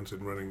jazz bands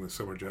and running the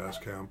summer jazz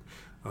camp.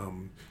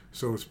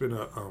 So it's been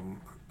an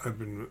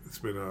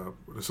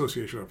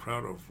association I'm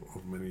proud of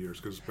over many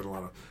years because there's been a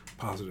lot of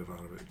positive out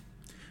of it.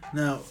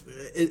 Now,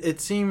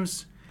 it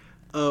seems,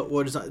 it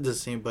doesn't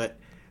seem, but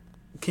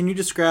can you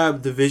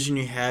describe the vision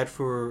you had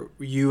for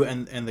you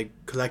and the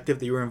collective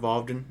that you were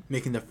involved in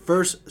making the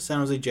first San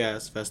Jose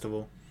Jazz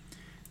Festival,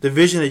 the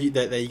vision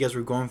that you guys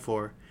were going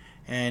for,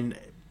 and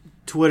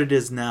to what it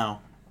is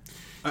now?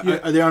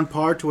 Are they on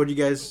par to what you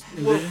guys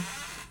envisioned?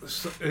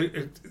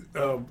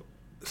 Well,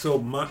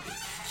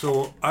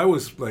 so I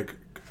was like,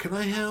 can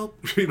I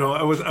help?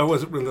 I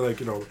wasn't really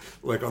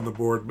like on the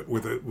board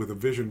with a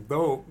vision,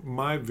 though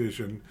my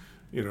vision,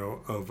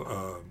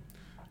 of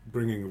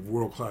bringing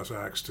world-class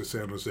acts to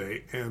San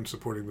Jose and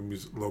supporting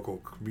the local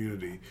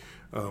community.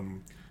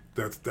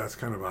 That's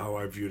kind of how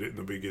I viewed it in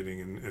the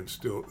beginning, and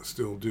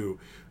still do.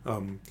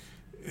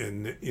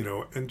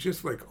 And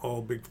just like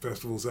all big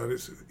festivals, that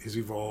is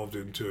evolved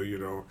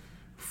into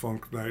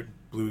funk night,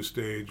 blues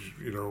stage.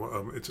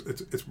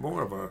 It's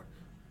more of a,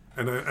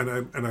 and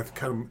I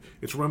kind of,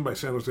 it's run by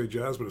San Jose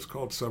Jazz, but it's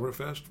called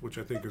Summerfest, which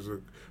I think is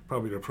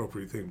probably an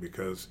appropriate thing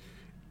because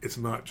it's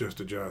not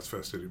just a jazz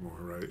fest anymore,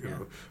 right?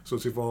 So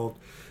it's evolved,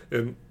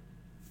 and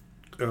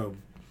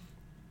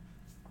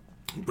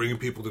bringing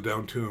people to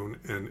Downtown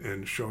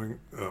and showing,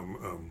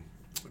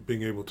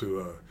 being able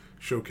to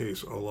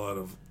showcase a lot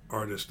of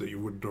artists that you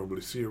wouldn't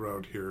normally see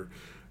around here,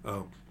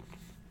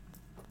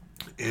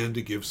 and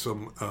to give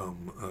some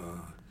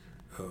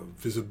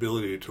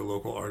visibility to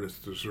local artists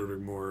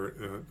deserving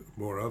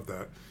more of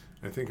that.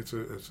 I think it's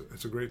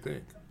a great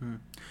thing.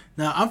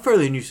 Now, I'm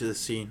fairly new to the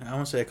scene. I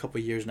won't say a couple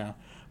of years now,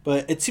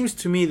 but it seems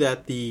to me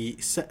that the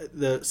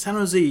San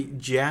Jose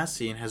jazz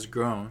scene has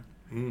grown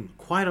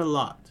quite a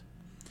lot.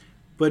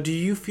 But do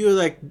you feel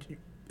like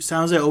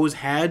San Jose always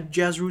had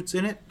jazz roots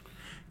in it?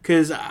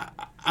 Because I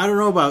don't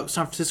know about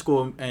San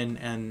Francisco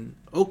and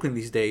Oakland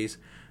these days,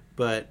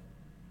 but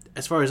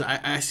as far as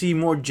I see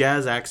more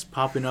jazz acts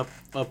popping up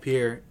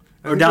here,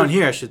 or down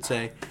here, I should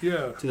say,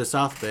 to the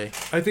South Bay.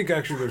 I think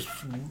actually there's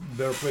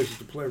better places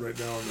to play right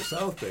now on the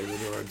South Bay than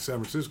there are in San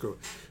Francisco.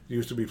 There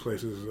used to be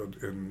places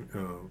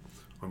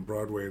on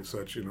Broadway and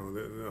such,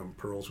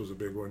 Pearls was a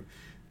big one,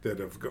 that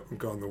have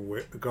gone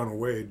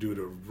away due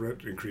to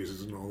rent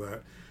increases and all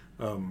that.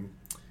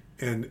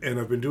 And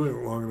I've been doing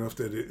it long enough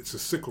that it's a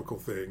cyclical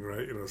thing,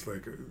 right? It's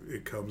like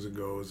it comes and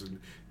goes, and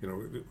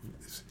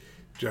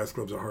jazz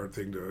clubs are a hard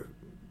thing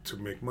to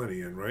make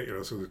money in, right?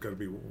 So there's got to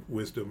be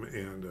wisdom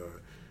and a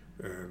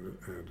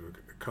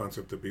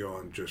concept of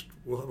beyond just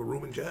we'll have a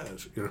room in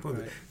jazz,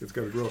 right. It's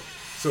got to grow.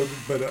 So,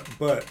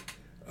 but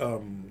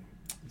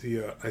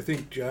I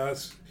think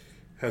jazz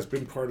has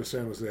been part of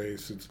San Jose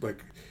since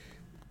like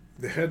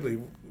the Headley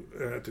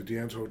at the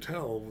Deanne's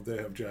Hotel. They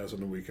have jazz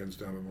on the weekends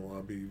down in the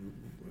lobby,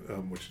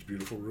 which is a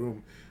beautiful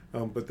room.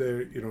 But they,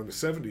 in the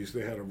 70s,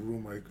 they had a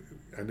room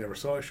I never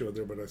saw a show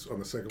there, but it's on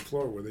the second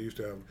floor where they used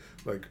to have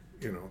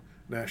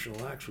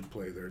national acts would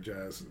play their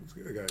jazz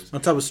guys.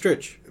 On top of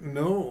Stritch?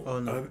 No. Oh,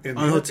 no.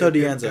 On Hotel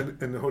De Anza.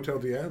 In the Hotel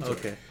De Anza.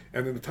 Okay.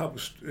 And in the top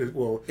of,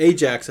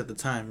 Ajax at the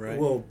time, right?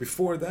 Well,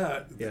 before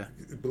that,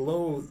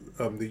 below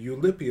the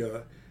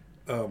Eulipia,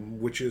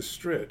 which is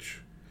Stritch,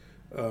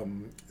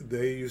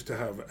 they used to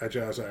have a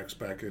jazz acts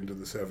back into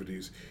the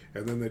 70s,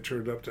 and then they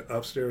turned up to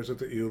upstairs at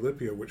the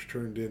Eulipia, which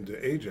turned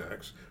into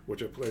Ajax,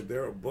 which I played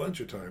there a bunch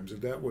of times,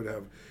 and that would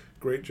have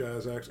great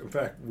jazz acts. In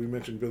fact, we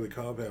mentioned Billy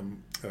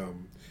Cobham.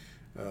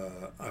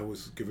 I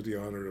was given the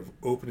honor of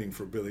opening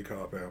for Billy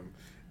Cobham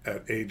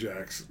at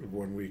Ajax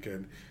one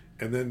weekend,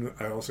 and then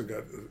I also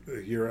got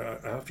a year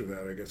after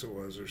that, I guess it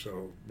was, or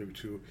so, maybe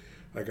two,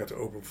 I got to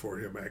open for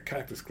him at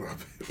Cactus Club,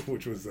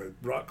 which was the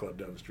rock club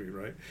down the street,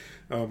 right?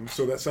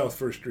 So that South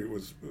First Street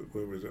was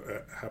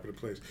a happening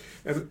place,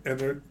 and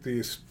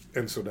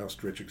so now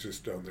Stritch exists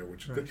down there,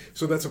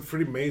 so that's a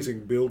pretty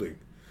amazing building.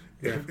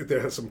 Yeah. There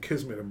has some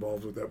kismet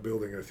involved with that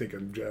building, I think,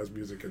 in jazz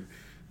music and.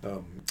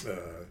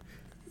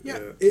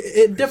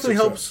 It definitely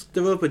helps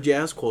develop a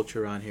jazz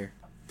culture around here.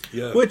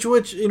 Yeah. Which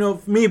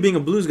me being a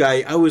blues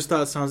guy, I always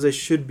thought San Jose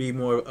should be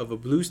more of a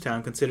blues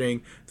town,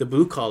 considering the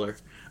blue collar.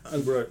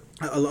 Right.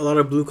 A lot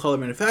of blue collar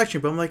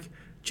manufacturing, but I'm like,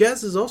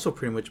 jazz is also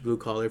pretty much blue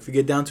collar if you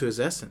get down to its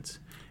essence.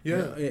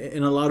 Yeah.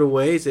 In a lot of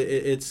ways,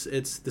 it's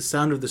the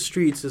sound of the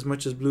streets as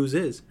much as blues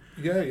is.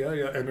 Yeah.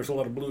 And there's a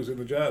lot of blues in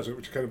the jazz,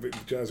 which kind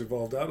of jazz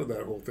evolved out of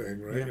that whole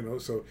thing, right? Yeah.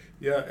 So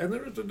and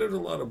there's a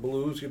lot of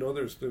blues.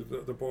 There's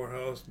the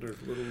Poorhouse,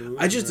 there's Little Lou's.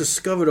 I just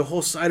discovered a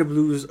whole side of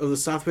blues of the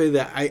South Bay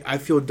that I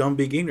feel dumb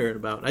being ignorant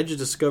about. I just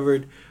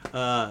discovered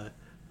Little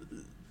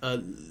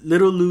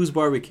Lou's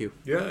Barbecue.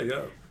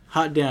 Yeah.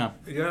 Hot damn.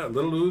 Yeah,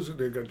 Little Lou's,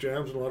 they've got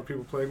jams and a lot of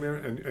people playing there,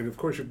 and of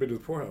course you've been to the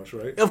Poorhouse,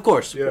 right? Of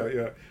course.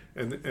 Yeah,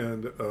 and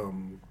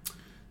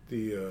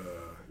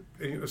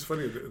it's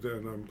funny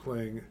that I'm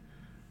playing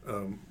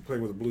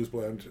with a blues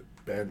band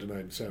tonight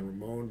in San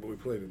Ramon, but we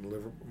played in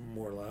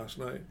Livermore last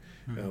night,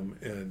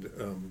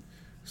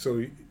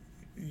 so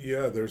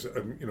there's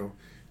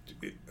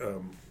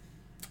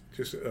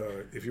just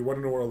if you want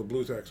to know where all the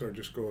blues acts are,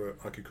 just go to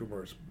Aki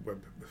Kumar's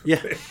web. Yeah.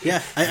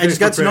 I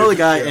just got to know the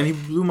guy, and he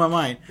blew my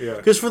mind. Yeah.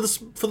 Because for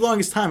the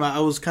longest time, I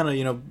was kind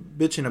of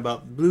bitching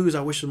about blues.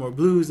 I wish there was more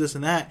blues, this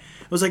and that.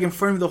 It was like in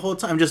front of me the whole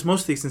time. Just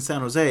most things in San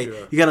Jose,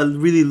 you got to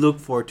really look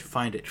for it to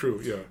find it. True.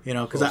 Yeah.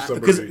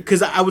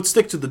 Because I would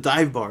stick to the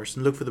dive bars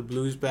and look for the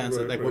blues bands,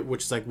 right.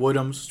 Which is like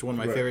Woodham's, one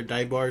of my favorite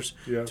dive bars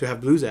to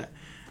have blues at.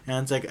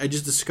 And it's like I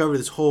just discovered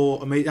this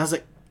whole amazing. I was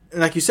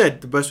like you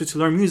said, the best way to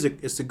learn music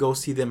is to go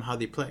see them how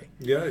they play.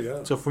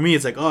 Yeah. So for me,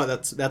 it's like, oh,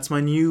 that's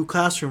my new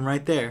classroom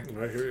right there.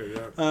 I hear you,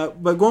 yeah.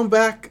 But going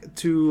back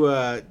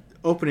to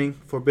opening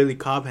for Billy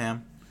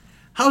Cobham,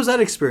 how was that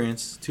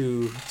experience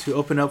to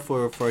open up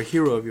for a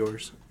hero of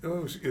yours?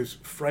 It's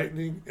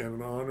frightening and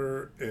an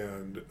honor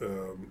and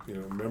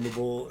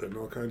memorable and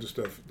all kinds of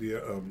stuff.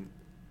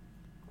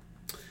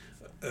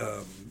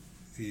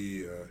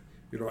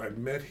 I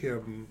met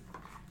him.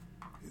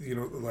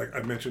 Like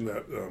I mentioned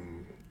that.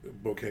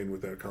 Bocane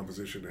with that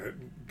composition that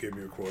gave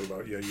me a quote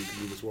about you can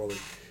do this well,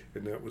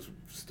 and that was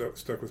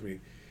stuck with me.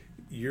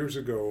 Years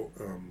ago,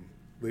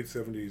 late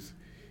 70s,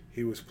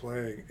 he was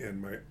playing, and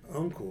my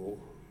uncle,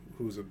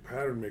 who's a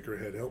pattern maker,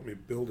 had helped me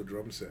build a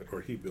drum set,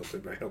 or he built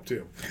it and I helped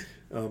him,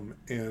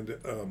 and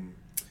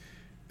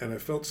I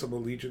felt some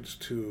allegiance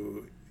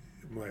to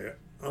my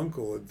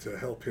uncle and to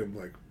help him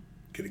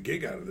get a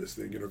gig out of this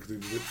thing, because he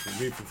did it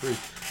for me for free.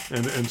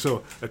 And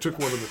so I took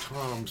one of the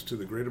toms to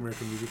the Great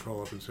American Music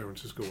Hall up in San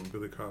Francisco when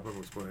Billy Cobham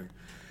was playing,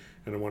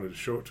 and I wanted to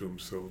show it to him,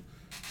 so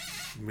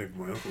maybe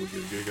my uncle would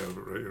get a gig out of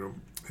it, right?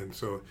 And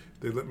so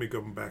they let me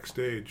go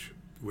backstage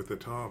with the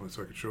tom, and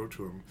so I could show it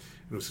to him.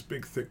 And it was this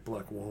big, thick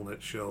black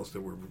walnut shells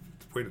that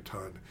weighed a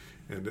ton,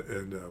 and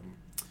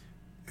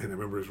I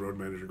remember his road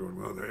manager going,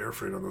 "Well, the air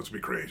freight on those would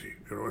be crazy,"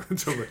 And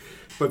so,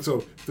 but the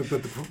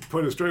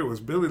point of the story was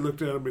Billy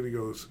looked at him and he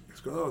goes,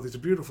 "Oh, these are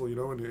beautiful,"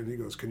 and he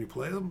goes, "Can you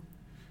play them?"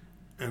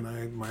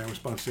 And my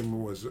response to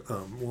him was,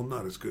 "Well,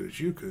 not as good as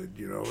you could,"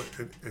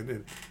 And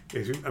then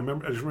I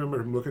just remember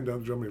him looking down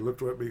the drum and he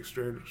looked at me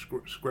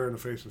square in the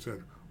face and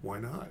said, "Why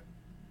not?"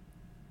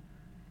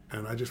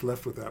 And I just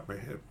left with that in my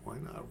head. Why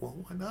not? Well,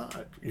 why not?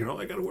 I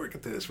got to work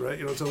at this, right?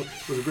 So it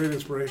was a great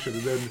inspiration.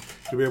 And then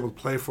to be able to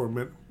play for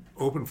him,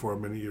 open for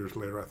him many years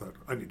later, I thought,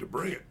 I need to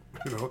bring it,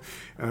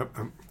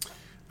 And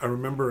I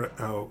remember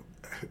how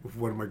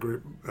one of my great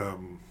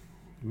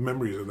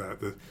memories of that,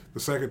 the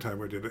second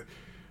time I did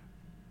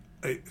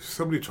it,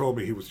 somebody told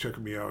me he was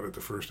checking me out at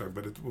the first time,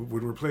 but when we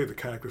were playing at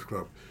the Cactus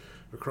Club,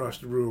 across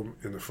the room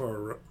in the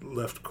far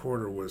left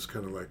corner was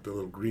kind of like the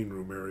little green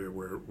room area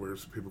where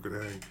people could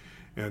hang.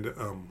 And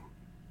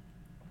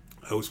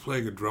I was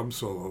playing a drum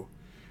solo,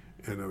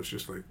 and I was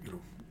just like,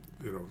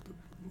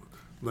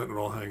 letting it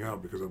all hang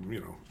out because I'm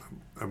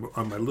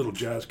on my little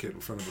jazz kit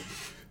in front of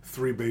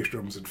 3 bass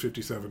drums and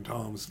 57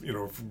 toms,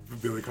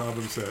 Billy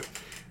Cobham set,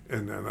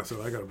 and I said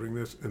I got to bring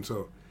this, and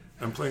so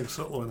I'm playing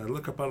solo, and I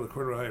look up out of the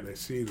corner of the eye, and I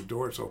see the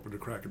doors open a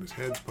crack, and his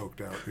head's poked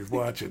out. He's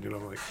watching,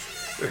 like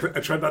I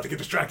tried not to get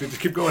distracted,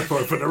 just keep going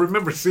for it, but I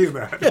remember seeing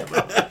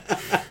that.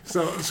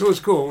 So it was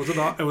cool.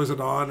 It was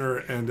an honor,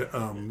 and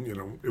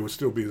it would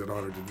still be an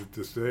honor to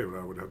this day. But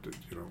I would have to,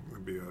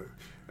 be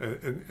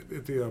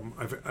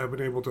I've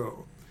been able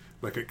to,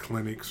 like at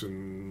clinics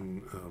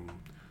and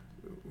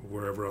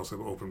wherever else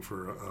I've opened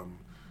for,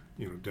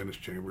 Dennis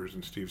Chambers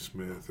and Steve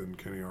Smith and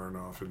Kenny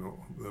Aronoff and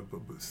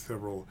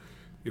several,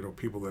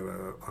 people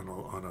that on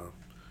a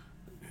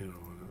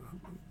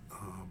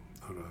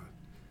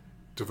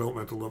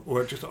developmental level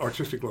or just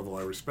artistic level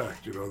I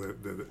respect,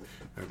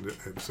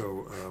 and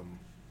so.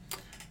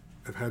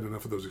 I've had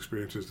enough of those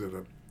experiences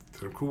that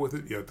I'm cool with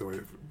it, yet though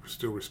I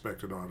still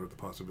respect and honor the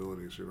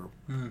possibilities,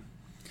 Mm.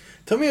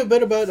 Tell me a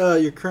bit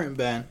about your current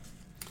band.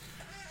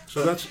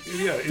 So that's,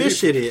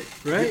 Fish Idiot,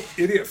 right?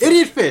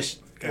 Idiot Fish.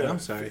 God, yeah. I'm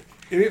sorry.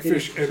 Idiot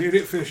Fish, and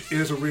Idiot Fish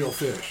is a real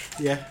fish.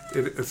 Yeah.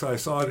 So I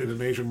saw it in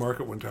an Asian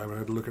market one time, and I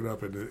had to look it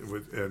up, and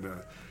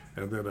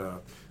then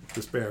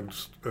this band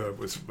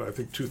was, I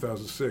think,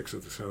 2006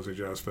 at the San Jose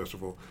Jazz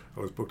Festival.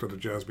 I was booked on the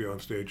Jazz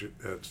Beyond stage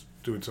at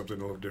doing something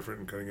a little different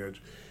and cutting edge.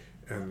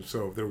 And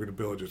so they were going to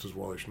bill it just as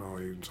Wally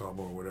Schnally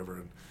Ensemble or whatever.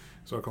 And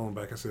so I called them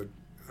back. I said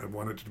I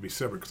wanted it to be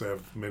separate because I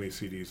have many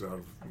CDs out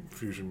of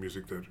fusion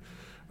music that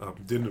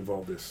didn't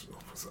involve this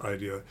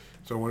idea.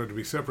 So I wanted it to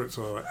be separate.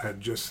 So I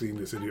had just seen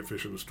this Idiot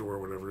Fish in the store or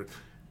whatever.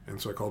 And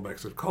so I called back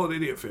and said, call it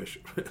Idiot Fish.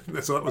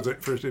 So that was the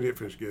first Idiot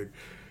Fish gig.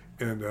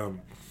 And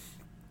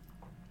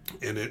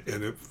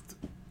it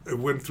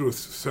went through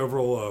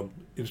several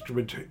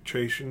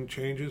instrumentation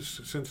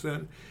changes since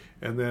then.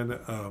 And then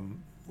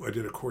I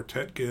did a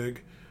quartet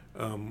gig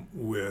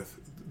with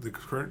the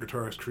current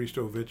guitarist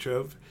Hristo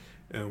Vichev,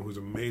 who's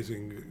an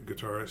amazing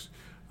guitarist,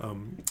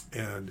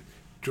 and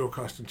Joe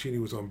Costantini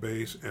was on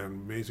bass,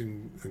 and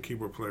amazing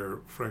keyboard player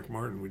Frank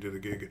Martin. We did a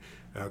gig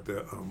at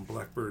the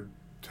Blackbird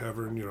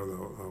Tavern,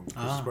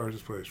 Chris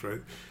Sparks' place, right?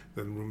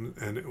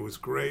 And it was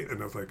great,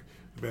 and I was like,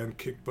 the band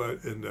kicked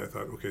butt, and I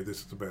thought, okay, this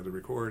is the band to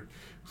record.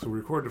 So we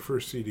recorded the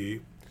first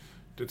CD,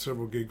 did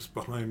several gigs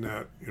behind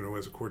that,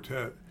 as a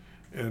quartet,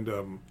 and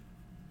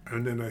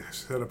then I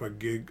set up a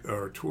gig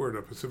or a tour in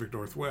the Pacific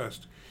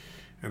Northwest,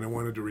 and I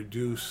wanted to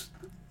reduce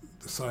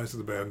the size of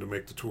the band to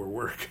make the tour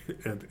work.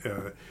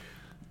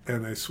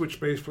 And I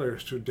switched bass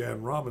players to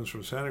Dan Robbins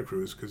from Santa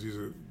Cruz because he's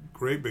a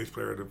great bass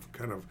player and a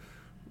kind of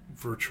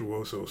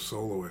virtuoso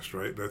soloist,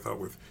 right? And I thought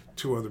with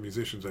 2 other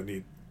musicians, I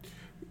need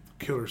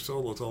killer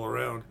solos all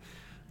around,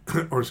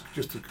 or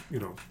just a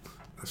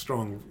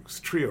strong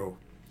trio.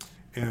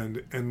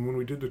 And when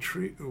we did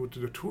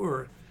the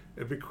tour,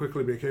 it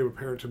quickly became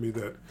apparent to me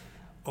that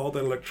all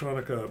that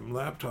electronica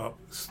laptop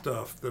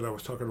stuff that I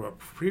was talking about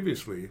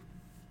previously,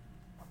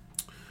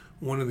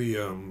 one of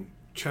the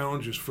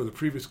challenges for the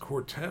previous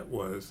quartet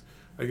was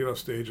I get off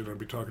stage and I'd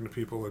be talking to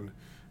people and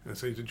I'd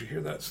say, did you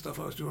hear that stuff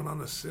I was doing on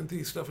the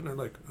synthy stuff? And they're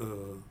like,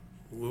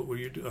 what were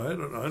you doing? I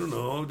don't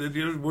know.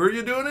 Were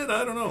you doing it?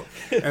 I don't know.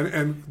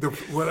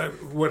 What I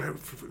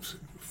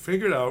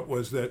figured out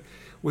was that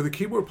with a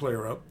keyboard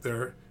player up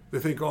there, they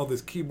think all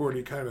this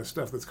keyboardy kind of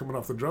stuff that's coming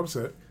off the drum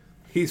set,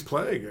 he's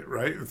playing it,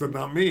 right? It's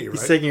not me, right?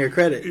 He's taking your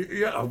credit.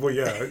 Yeah, well,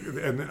 yeah,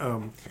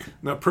 and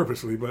not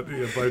purposely, but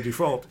by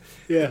default.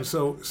 Yeah. And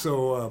so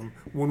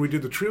when we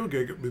did the trio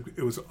gig,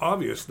 it was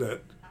obvious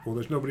that, well,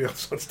 there's nobody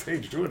else on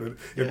stage doing it.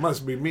 It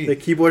must be me. The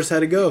keyboards had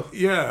to go.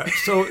 Yeah.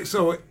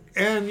 So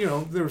and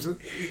there was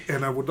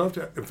and I would love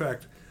to. In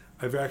fact,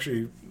 I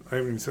haven't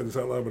even said this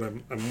out loud, but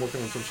I'm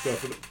working on some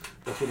stuff.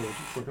 That's what I was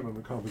working on,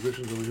 the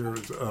compositions over here.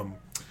 Is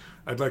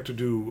I'd like to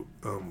do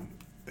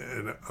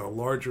a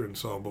larger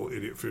ensemble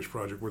Idiot Fish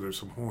project where there's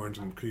some horns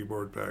and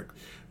keyboard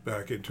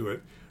back into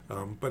it.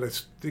 But I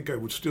think I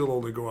would still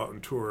only go out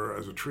and tour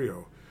as a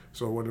trio.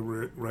 So I want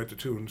to write the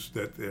tunes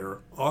that they're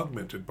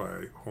augmented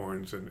by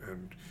horns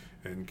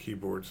and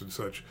keyboards and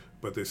such,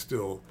 but they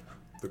still,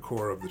 the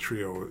core of the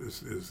trio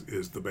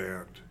is the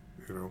band,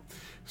 you know.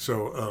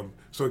 So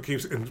it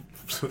keeps, and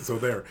so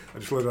there, I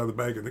just let it out of the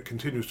bag, and it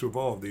continues to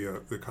evolve,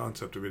 the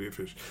concept of Idiot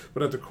Fish.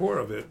 But at the core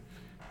of it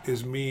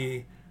is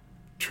me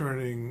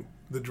turning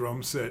the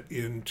drum set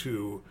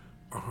into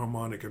a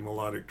harmonic and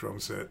melodic drum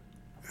set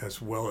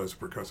as well as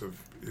percussive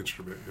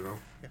instrument, you know.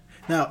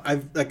 Now,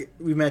 like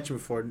we mentioned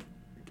before,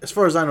 as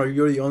far as I know,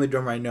 you're the only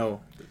drummer I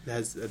know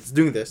that's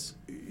doing this.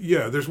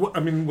 Yeah, there's one. I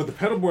mean, with the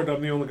pedal board,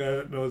 I'm the only guy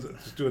that knows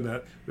that's doing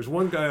that. There's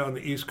one guy on the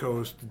East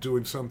Coast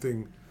doing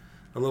something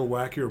a little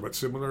wackier but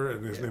similar,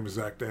 and his name is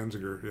Zach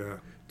Danziger.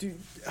 Yeah.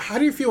 How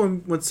do you feel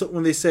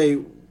when they say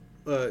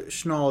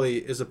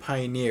Schnally is a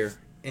pioneer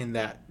in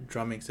that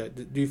drumming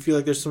set? Do you feel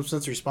like there's some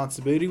sense of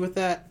responsibility with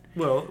that?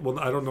 Well,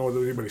 I don't know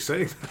whether anybody's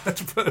saying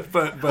that,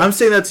 but I'm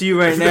saying that to you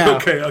right now.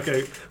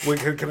 Okay. Well,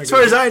 can I as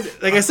far as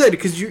like I said,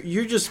 because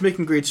you're just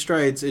making great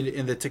strides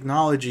in the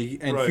technology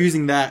and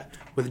fusing that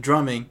with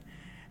drumming,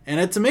 and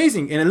it's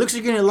amazing. And it looks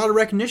like you're getting a lot of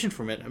recognition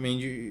from it. I mean,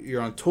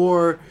 you're on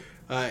tour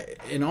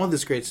and all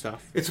this great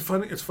stuff. It's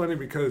funny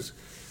because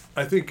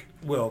I think,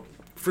 well,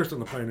 first on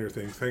the pioneer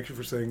thing, thank you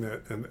for saying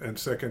that, and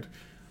second,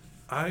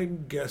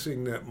 I'm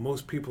guessing that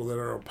most people that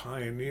are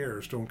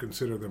pioneers don't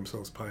consider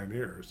themselves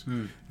pioneers.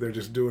 They're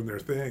just doing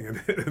their thing,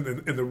 and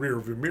in the rear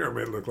view mirror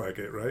may look like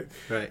it, right?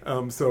 Right.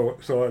 So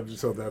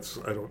that's,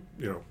 I don't,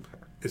 you know,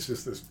 it's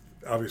just this.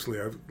 Obviously,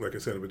 like I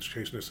said, I've been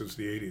chasing this since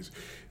the '80s.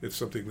 It's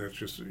something that's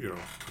just, you know,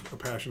 a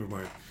passion of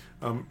mine.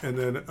 And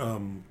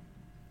then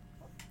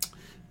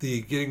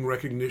the getting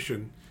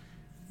recognition.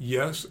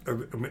 Yes,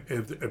 I'm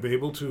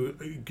able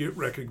to get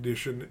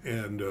recognition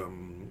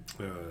and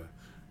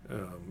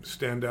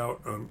stand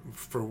out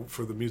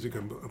for the music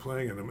I'm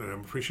playing, and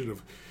I'm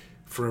appreciative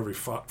for every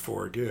fought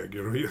for gig.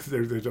 You know,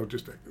 they don't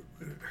just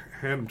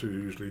hand them to you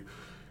usually,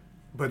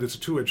 but it's a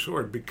two-edged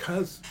sword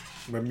because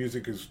my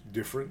music is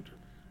different.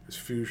 It's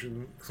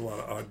fusion. It's a lot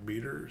of odd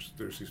meters.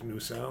 There's these new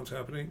sounds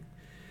happening.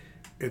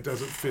 It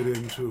doesn't fit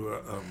into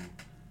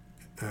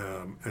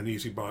an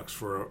easy box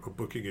for a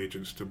booking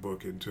agents to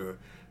book into.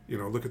 You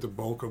know, look at the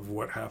bulk of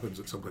what happens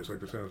at someplace like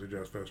the San Jose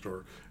Jazz Fest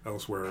or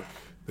elsewhere.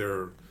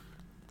 They're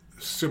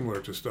similar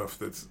to stuff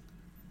that's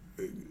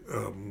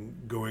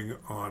going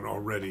on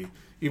already.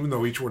 Even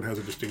though each one has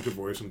a distinctive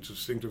voice and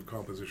distinctive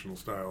compositional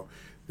style,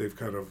 they've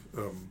kind of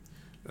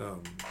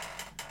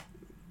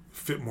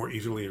fit more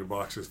easily in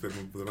boxes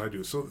than I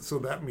do. So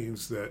that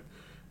means that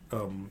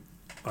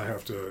I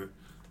have to,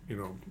 you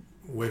know,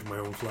 wave my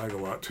own flag a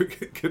lot to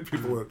get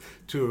people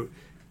to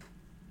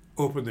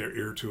open their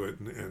ear to it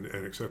and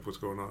accept what's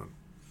going on.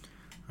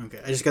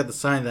 Okay, I just got the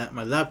sign that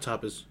my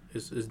laptop is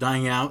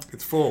dying out.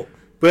 It's full.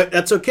 But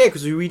that's okay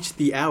because we reached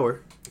the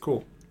hour.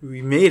 Cool.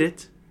 We made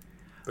it.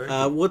 Thank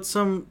you. What's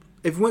some...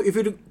 If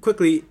you do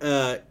quickly,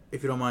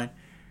 if you don't mind,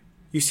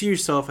 you see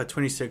yourself at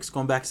 26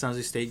 going back to San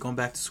Jose State, going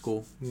back to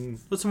school.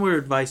 What's some more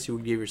advice you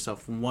would give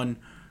yourself from one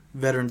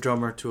veteran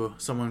drummer to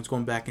someone who's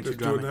going back into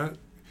drumming? Doing that?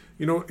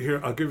 You know, here,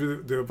 I'll give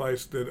you the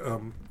advice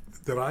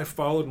that I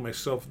followed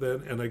myself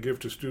then, and I give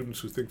to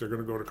students who think they're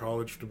going to go to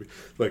college to be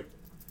like,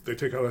 they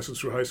take out lessons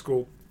through high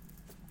school.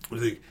 They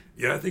think,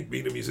 yeah, I think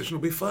being a musician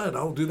will be fun.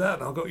 I'll do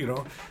that. I'll go, you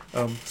know,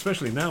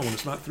 especially now when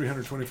it's not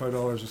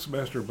 $325 a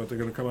semester, but they're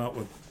going to come out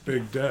with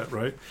big debt,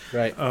 right?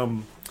 Right.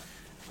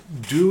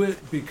 Do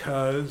it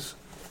because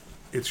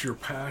it's your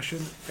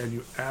passion, and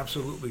you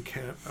absolutely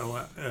can't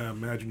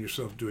imagine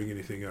yourself doing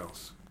anything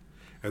else.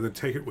 And then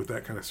take it with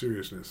that kind of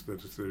seriousness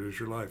that is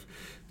your life.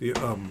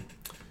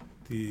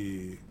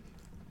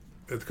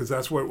 Because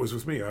that's what it was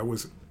with me. I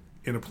was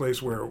in a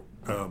place where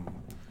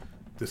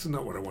this is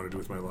not what I want to do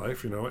with my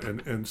life, you know.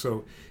 And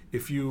so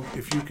if you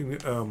can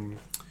and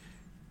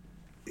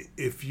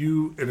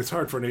it's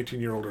hard for an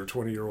 18-year-old or a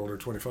 20-year-old or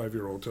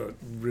 25-year-old to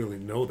really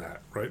know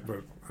that, right?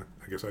 But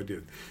I guess I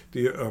did.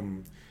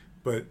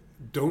 But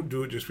don't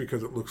do it just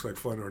because it looks like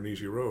fun or an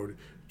easy road.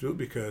 Do it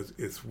because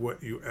it's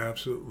what you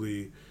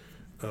absolutely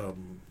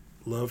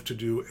love to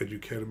do, and you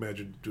can't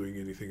imagine doing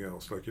anything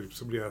else. Like if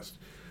somebody asked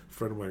a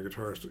friend of mine, a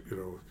guitarist, you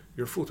know,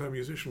 you're a full-time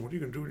musician, what are you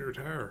going to do when you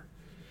retire?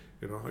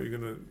 You know, how are you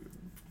going to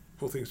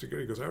pull things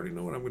together? He goes, I already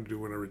know what I'm going to do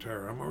when I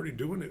retire. I'm already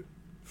doing it.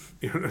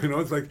 You know,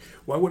 it's like,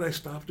 why would I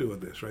stop doing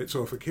this, right?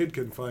 So if a kid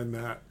can find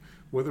that,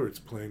 whether it's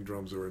playing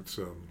drums or it's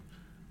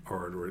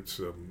art or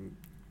it's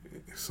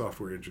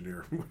software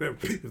engineer, whatever,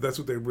 if that's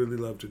what they really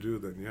love to do,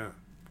 then yeah,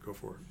 go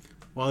for it.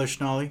 Waller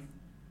Schnally,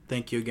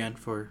 thank you again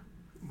for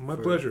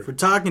pleasure for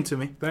talking to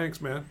me. Thanks,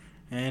 man.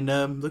 And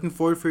looking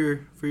forward for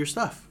your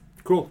stuff.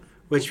 Cool.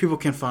 Which people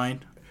can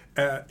find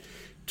at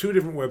two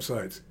different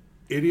websites,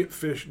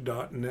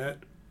 idiotfish.net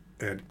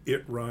and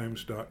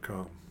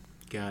itrhymes.com.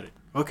 Got it.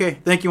 Okay,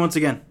 thank you once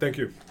again. Thank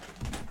you.